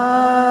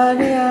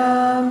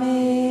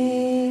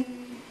samadhiyami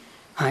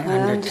I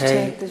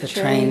undertake the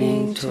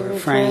training to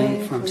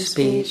refrain from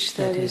speech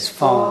that is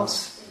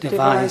false,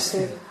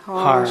 divisive,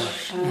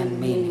 harsh, and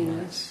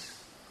meaningless.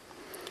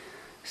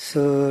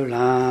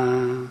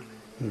 Sula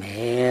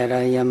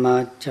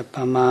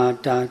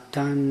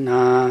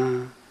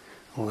merayamajapamadatana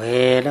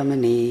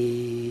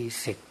veramani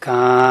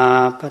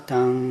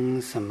sikkhapadang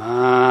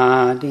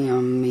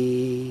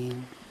samadhiyami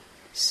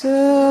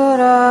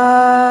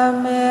Sura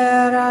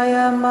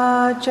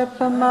merayama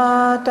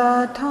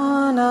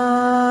japamadatana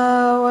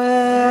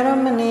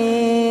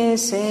veramani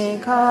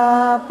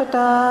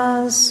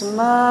sikkhapadang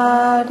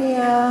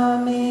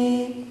samadhiyami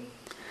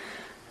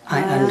I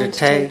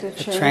undertake the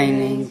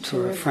training to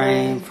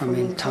refrain from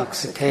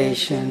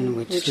intoxication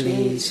which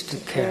leads to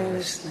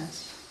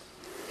carelessness.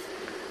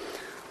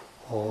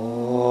 Om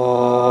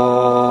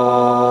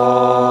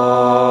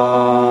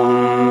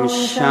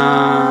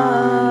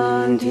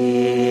Shanti.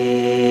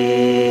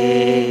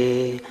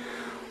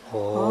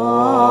 Om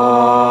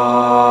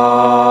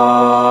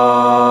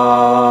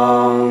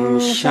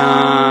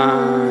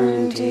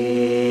Shanti.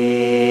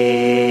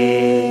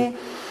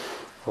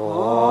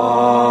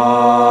 Om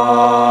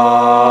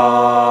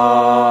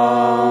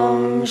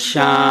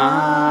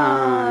Shanti.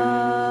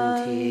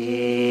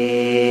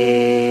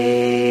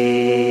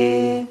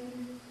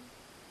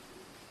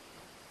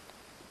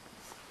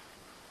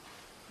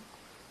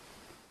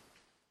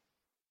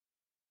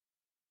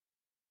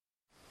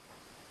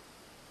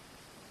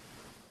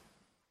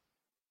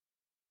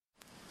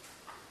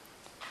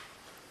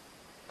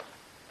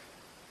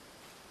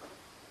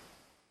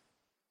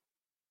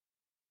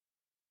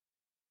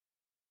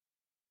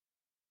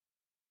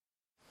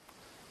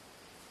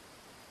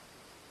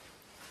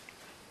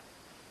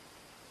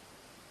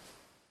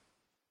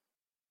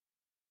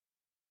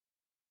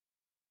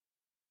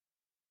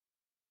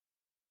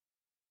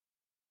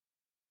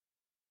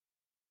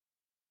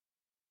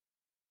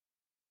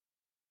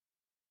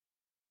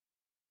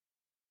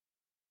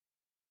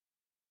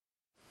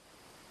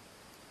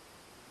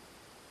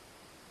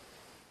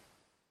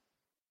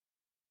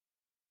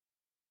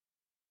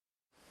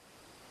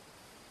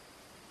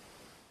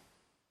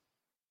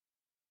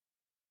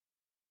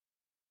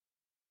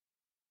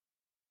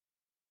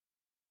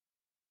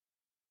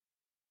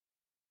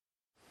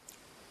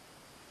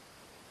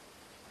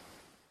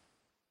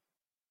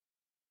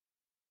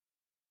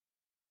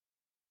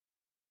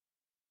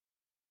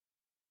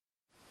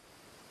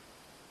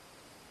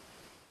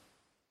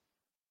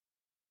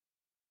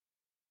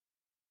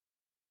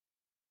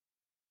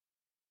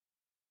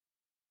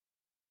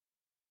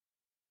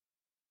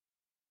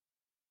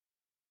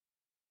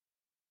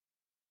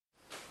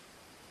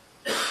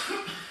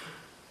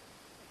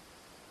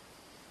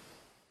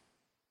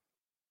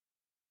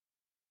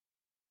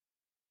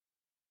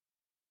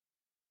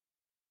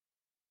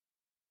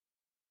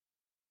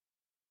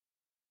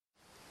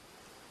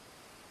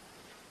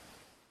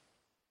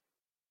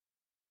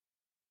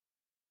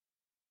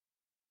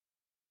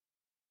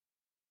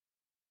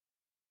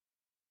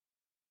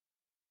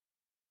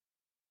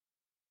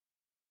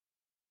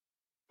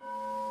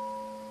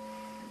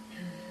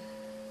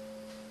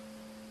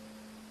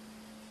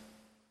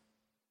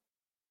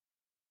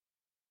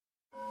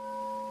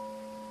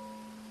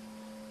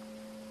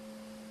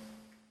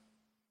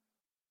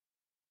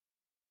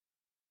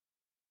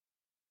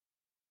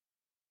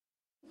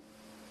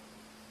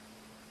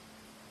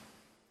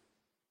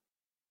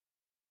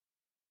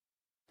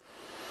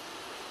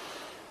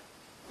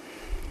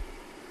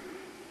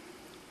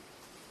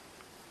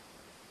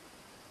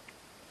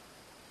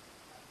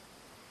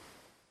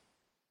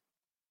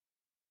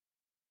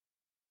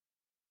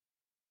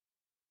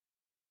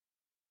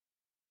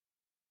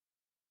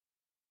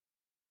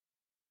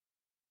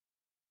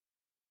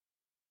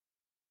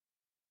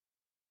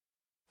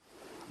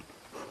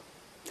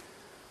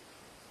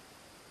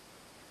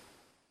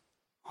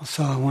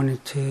 Also, I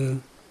wanted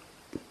to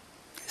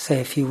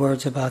say a few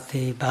words about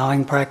the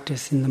bowing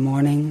practice in the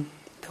morning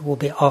that we'll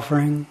be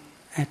offering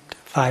at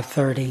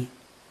 5:30.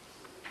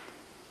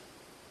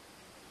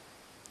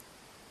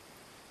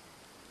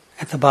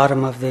 At the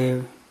bottom of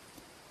the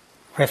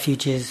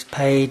Refuge's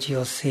page,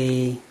 you'll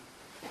see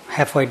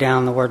halfway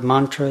down the word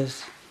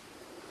mantras.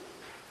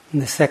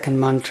 And the second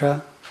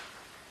mantra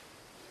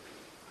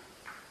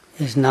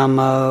is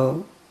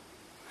Namo,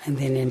 and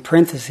then in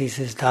parentheses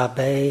is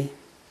Dabe,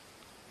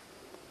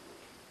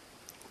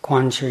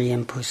 Kwanchari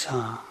and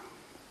Pusa.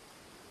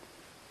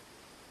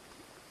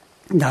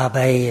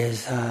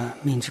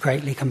 Dabe means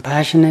greatly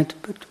compassionate,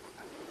 but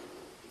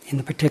in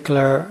the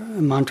particular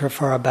mantra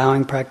for our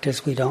bowing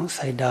practice, we don't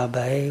say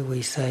Dabe,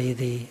 we say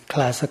the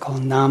classical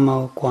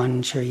Namo,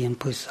 Kwanchari and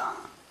Pusa.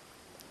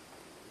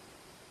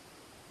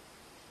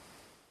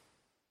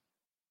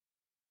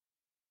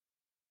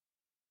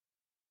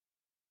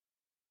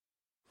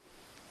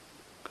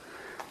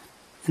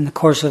 In the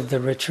course of the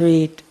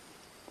retreat,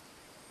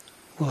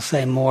 we'll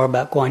say more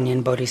about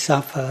Guanyin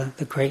Bodhisattva,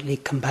 the greatly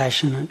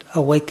compassionate,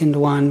 awakened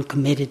one,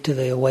 committed to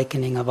the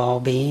awakening of all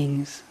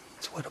beings.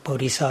 That's what a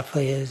bodhisattva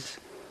is.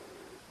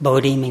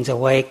 Bodhi means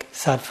awake,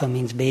 sattva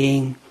means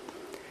being.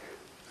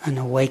 An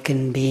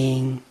awakened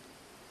being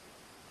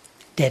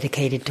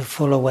dedicated to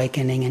full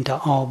awakening and to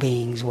all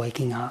beings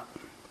waking up.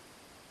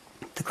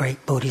 The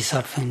great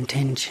bodhisattva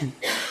intention.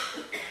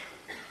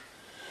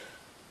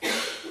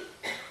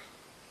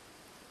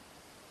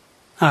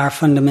 Our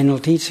fundamental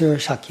teacher,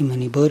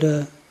 Shakyamuni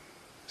Buddha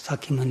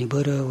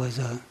was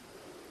a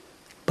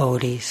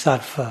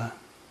bodhisattva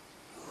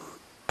who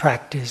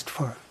practiced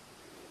for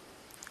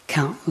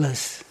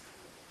countless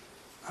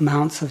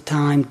amounts of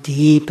time,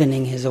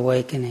 deepening his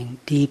awakening,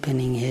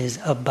 deepening his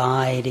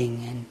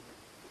abiding in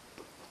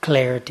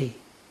clarity,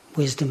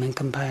 wisdom and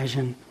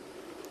compassion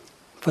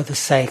for the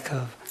sake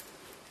of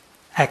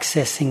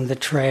accessing the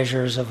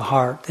treasures of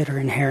heart that are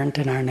inherent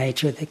in our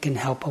nature that can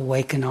help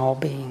awaken all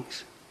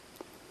beings.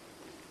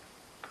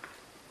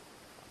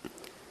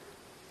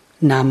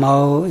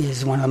 Namo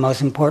is one of the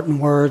most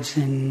important words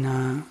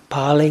in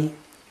Pali,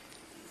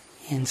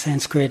 in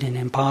Sanskrit and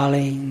in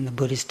Pali, in the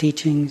Buddhist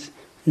teachings.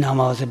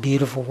 Namo is a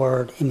beautiful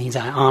word. It means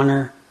I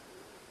honor.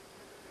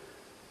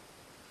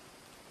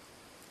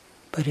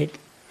 But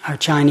our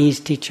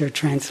Chinese teacher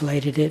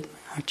translated it,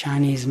 our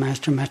Chinese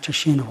master, Master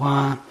Xun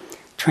Hua,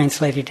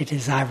 translated it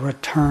as I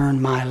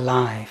return my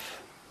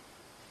life.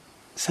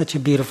 Such a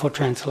beautiful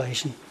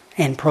translation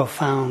and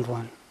profound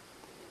one.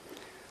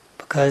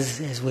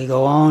 Because as we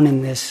go on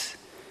in this,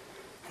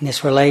 and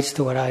this relates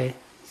to what I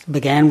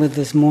began with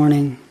this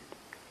morning,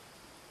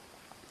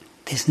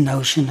 this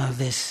notion of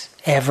this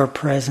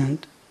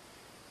ever-present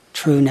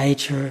true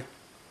nature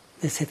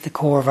that's at the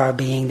core of our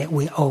being that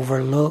we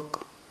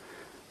overlook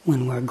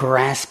when we're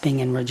grasping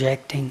and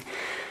rejecting.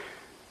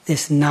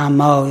 This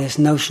Namo, this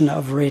notion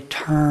of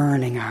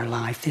returning our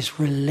life, this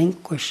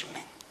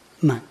relinquishment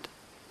of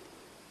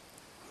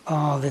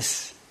all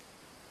this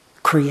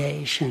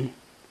creation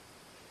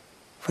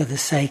for the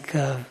sake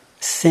of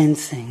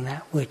sensing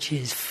that which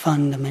is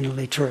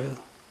fundamentally true,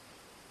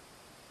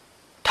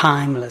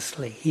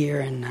 timelessly, here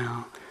and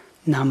now.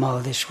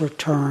 Namo, this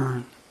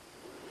return.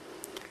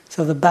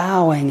 So the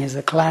bowing is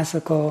a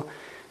classical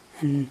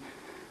and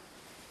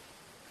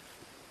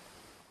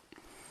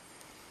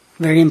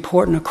very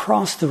important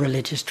across the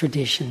religious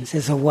traditions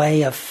as a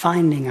way of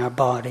finding our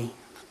body,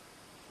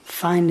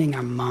 finding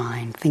our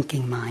mind,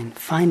 thinking mind,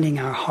 finding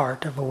our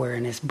heart of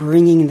awareness,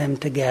 bringing them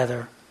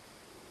together.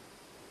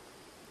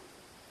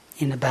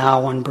 In the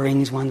bow, one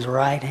brings one's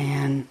right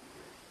hand,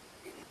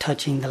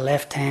 touching the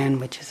left hand,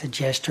 which is a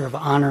gesture of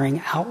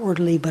honoring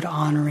outwardly but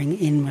honoring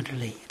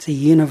inwardly. It's a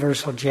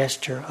universal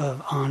gesture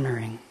of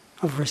honoring,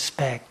 of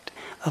respect,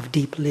 of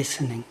deep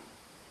listening.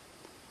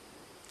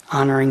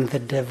 Honoring the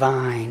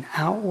divine,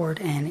 outward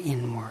and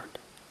inward.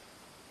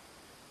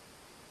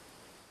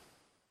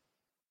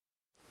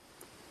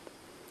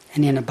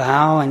 And in a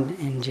bow,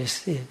 and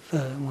just if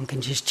one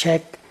can just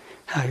check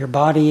how your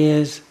body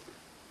is,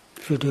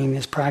 if you're doing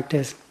this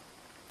practice,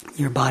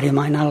 your body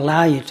might not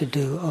allow you to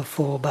do a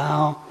full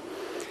bow.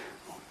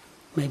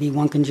 Maybe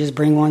one can just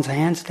bring one's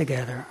hands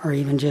together, or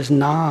even just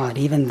nod.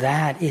 Even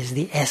that is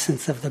the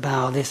essence of the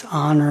bow, this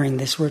honoring,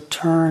 this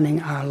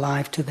returning our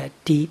life to that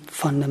deep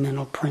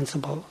fundamental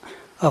principle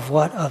of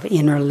what? Of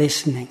inner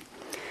listening.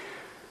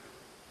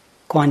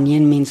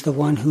 Guanyin means the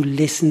one who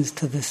listens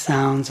to the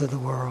sounds of the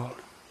world.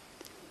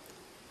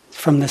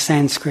 From the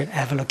Sanskrit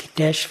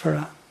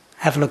Avalokiteshvara.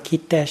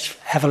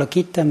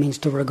 Avalokita means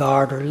to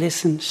regard or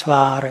listen.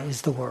 Svara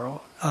is the world,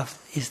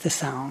 is the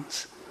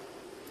sounds.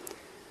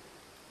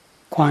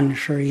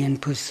 Kwanchari and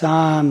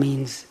Pusa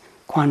means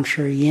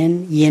Kwanchari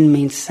yin. Yin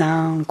means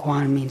sound.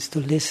 Kwan means to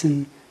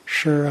listen.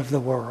 Sure of the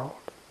world.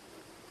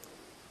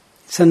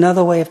 It's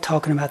another way of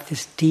talking about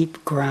this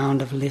deep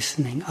ground of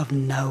listening, of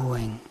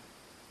knowing.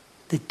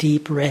 The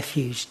deep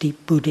refuge,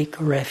 deep Buddhic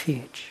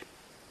refuge.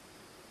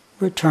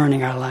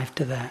 Returning our life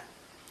to that.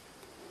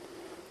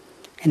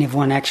 And if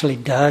one actually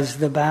does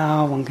the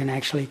bow, one can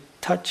actually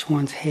touch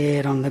one's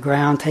head on the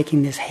ground,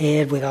 taking this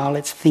head with all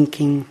its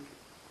thinking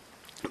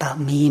about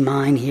me,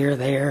 mine, here,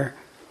 there,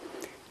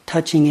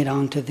 touching it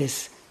onto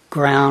this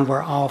ground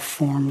where all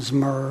forms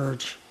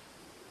merge.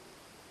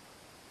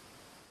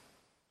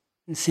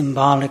 And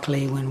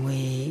symbolically, when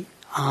we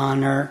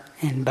honor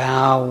and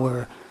bow,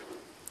 we're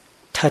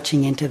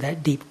touching into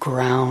that deep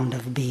ground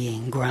of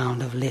being,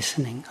 ground of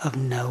listening, of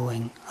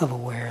knowing, of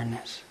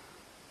awareness.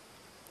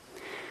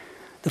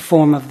 The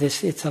form of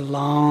this, it's a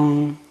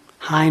long,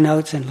 high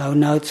notes and low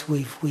notes.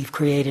 We've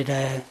created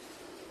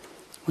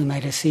we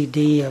made a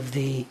CD of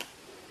the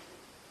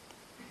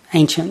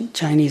ancient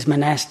Chinese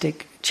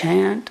monastic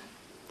chant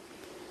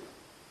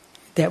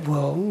that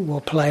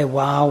we'll play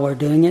while we're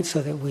doing it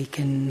so that we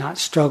can not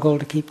struggle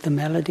to keep the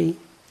melody.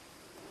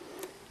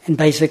 And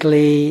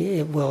basically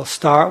it will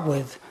start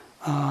with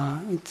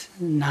it's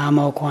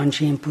Namo Quan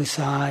Chin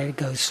Pusai. It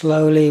goes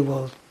slowly.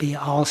 We'll be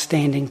all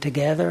standing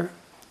together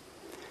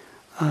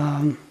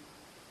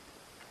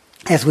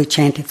as we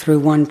chant it through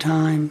one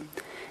time.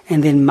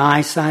 And then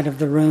my side of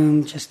the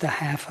room, just a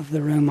half of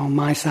the room on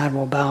my side,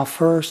 will bow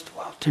first,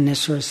 while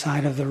Kittisara's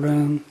side of the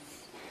room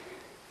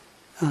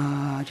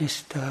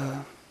just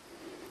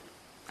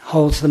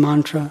holds the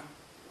mantra.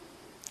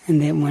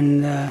 And then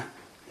when the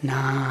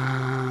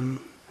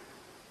Nam,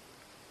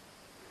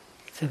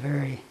 it's a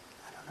very,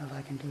 I don't know if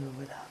I can do it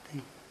without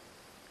the...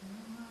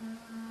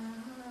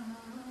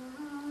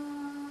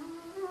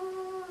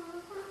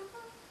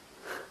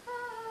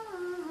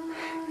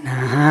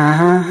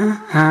 Namo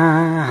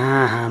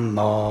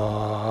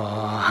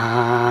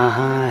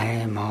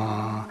Hai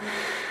Mo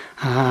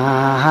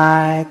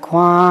Hai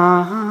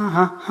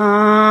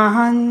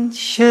Quan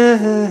Shi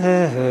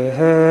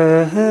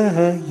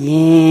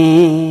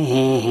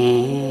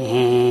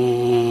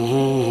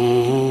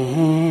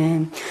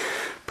Yin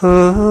Pu.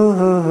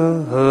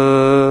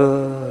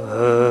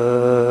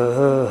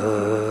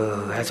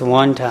 That's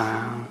one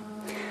time.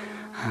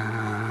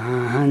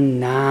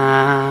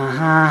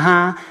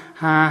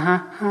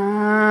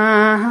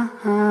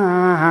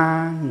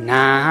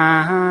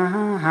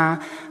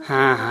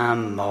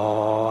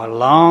 Namo,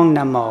 long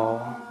namo,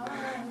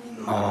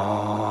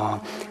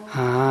 mo,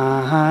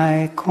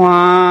 hai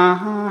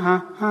quan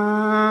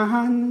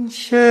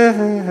shi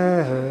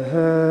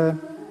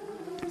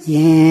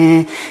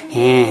yin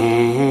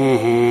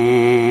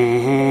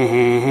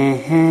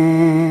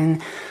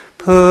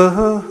pu.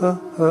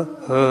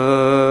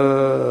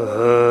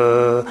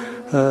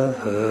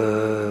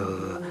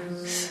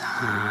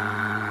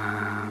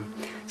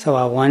 So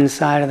while one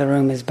side of the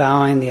room is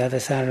bowing, the other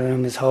side of the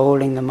room is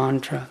holding the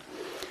mantra.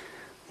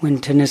 When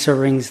Kittisaro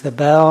rings the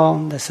bell,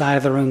 the side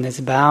of the room that's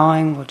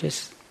bowing will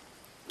just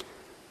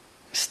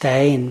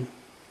stay in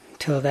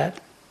the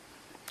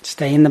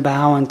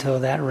bow until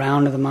that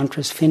round of the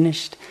mantra is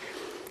finished.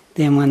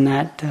 Then when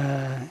that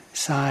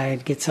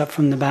side gets up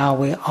from the bow,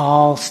 we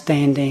all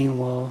standing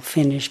will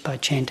finish by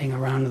chanting a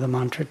round of the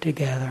mantra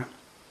together.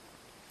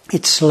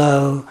 It's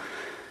slow.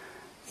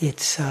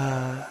 It's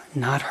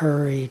not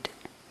hurried.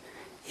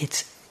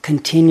 It's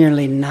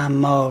continually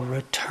Namo,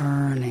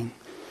 returning.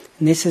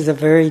 And this is a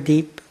very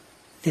deep,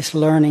 this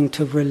learning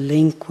to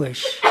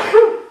relinquish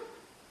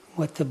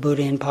what the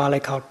Buddha in Pali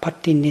called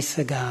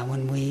Patinisaga,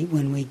 when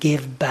we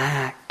give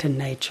back to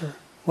nature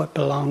what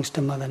belongs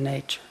to Mother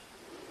Nature.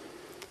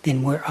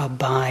 Then we're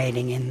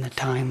abiding in the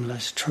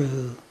timeless,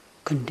 true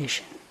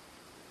condition.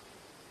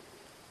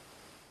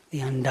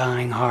 The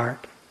undying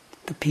heart,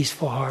 the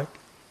peaceful heart,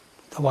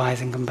 the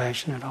wise and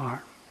compassionate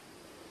heart.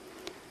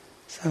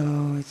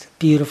 So it's a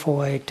beautiful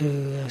way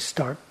to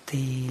start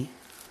the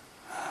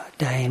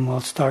day, and we'll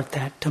start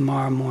that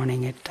tomorrow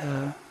morning at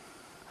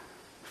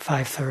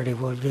 5:30.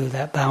 We'll do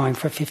that bowing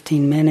for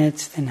 15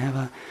 minutes, then have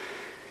a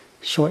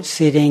short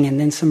sitting, and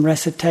then some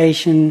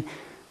recitation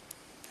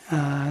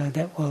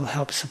that will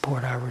help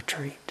support our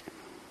retreat.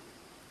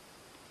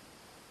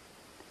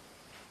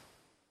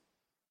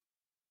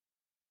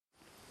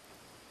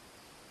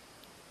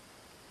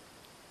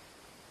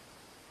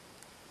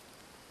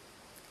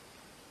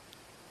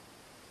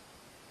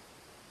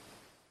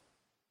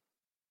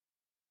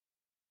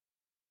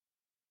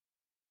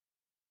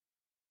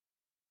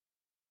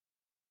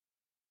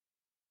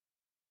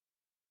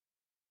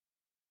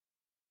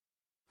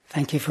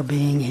 Thank you for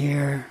being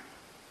here.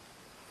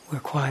 We're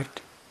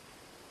quite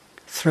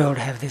thrilled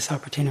to have this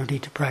opportunity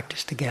to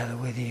practice together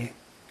with you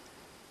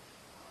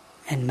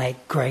and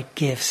make great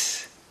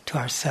gifts to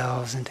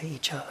ourselves and to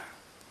each other.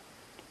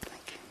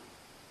 Thank you.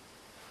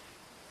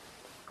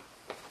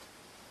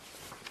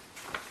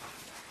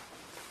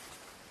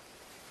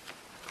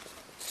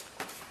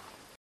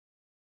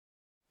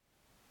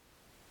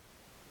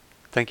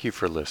 Thank you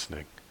for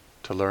listening.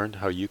 To learn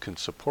how you can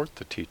support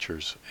the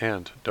teachers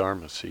and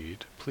Dharma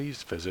Seed,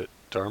 please visit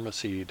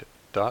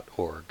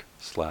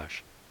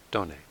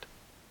dharmaseed.org/donate.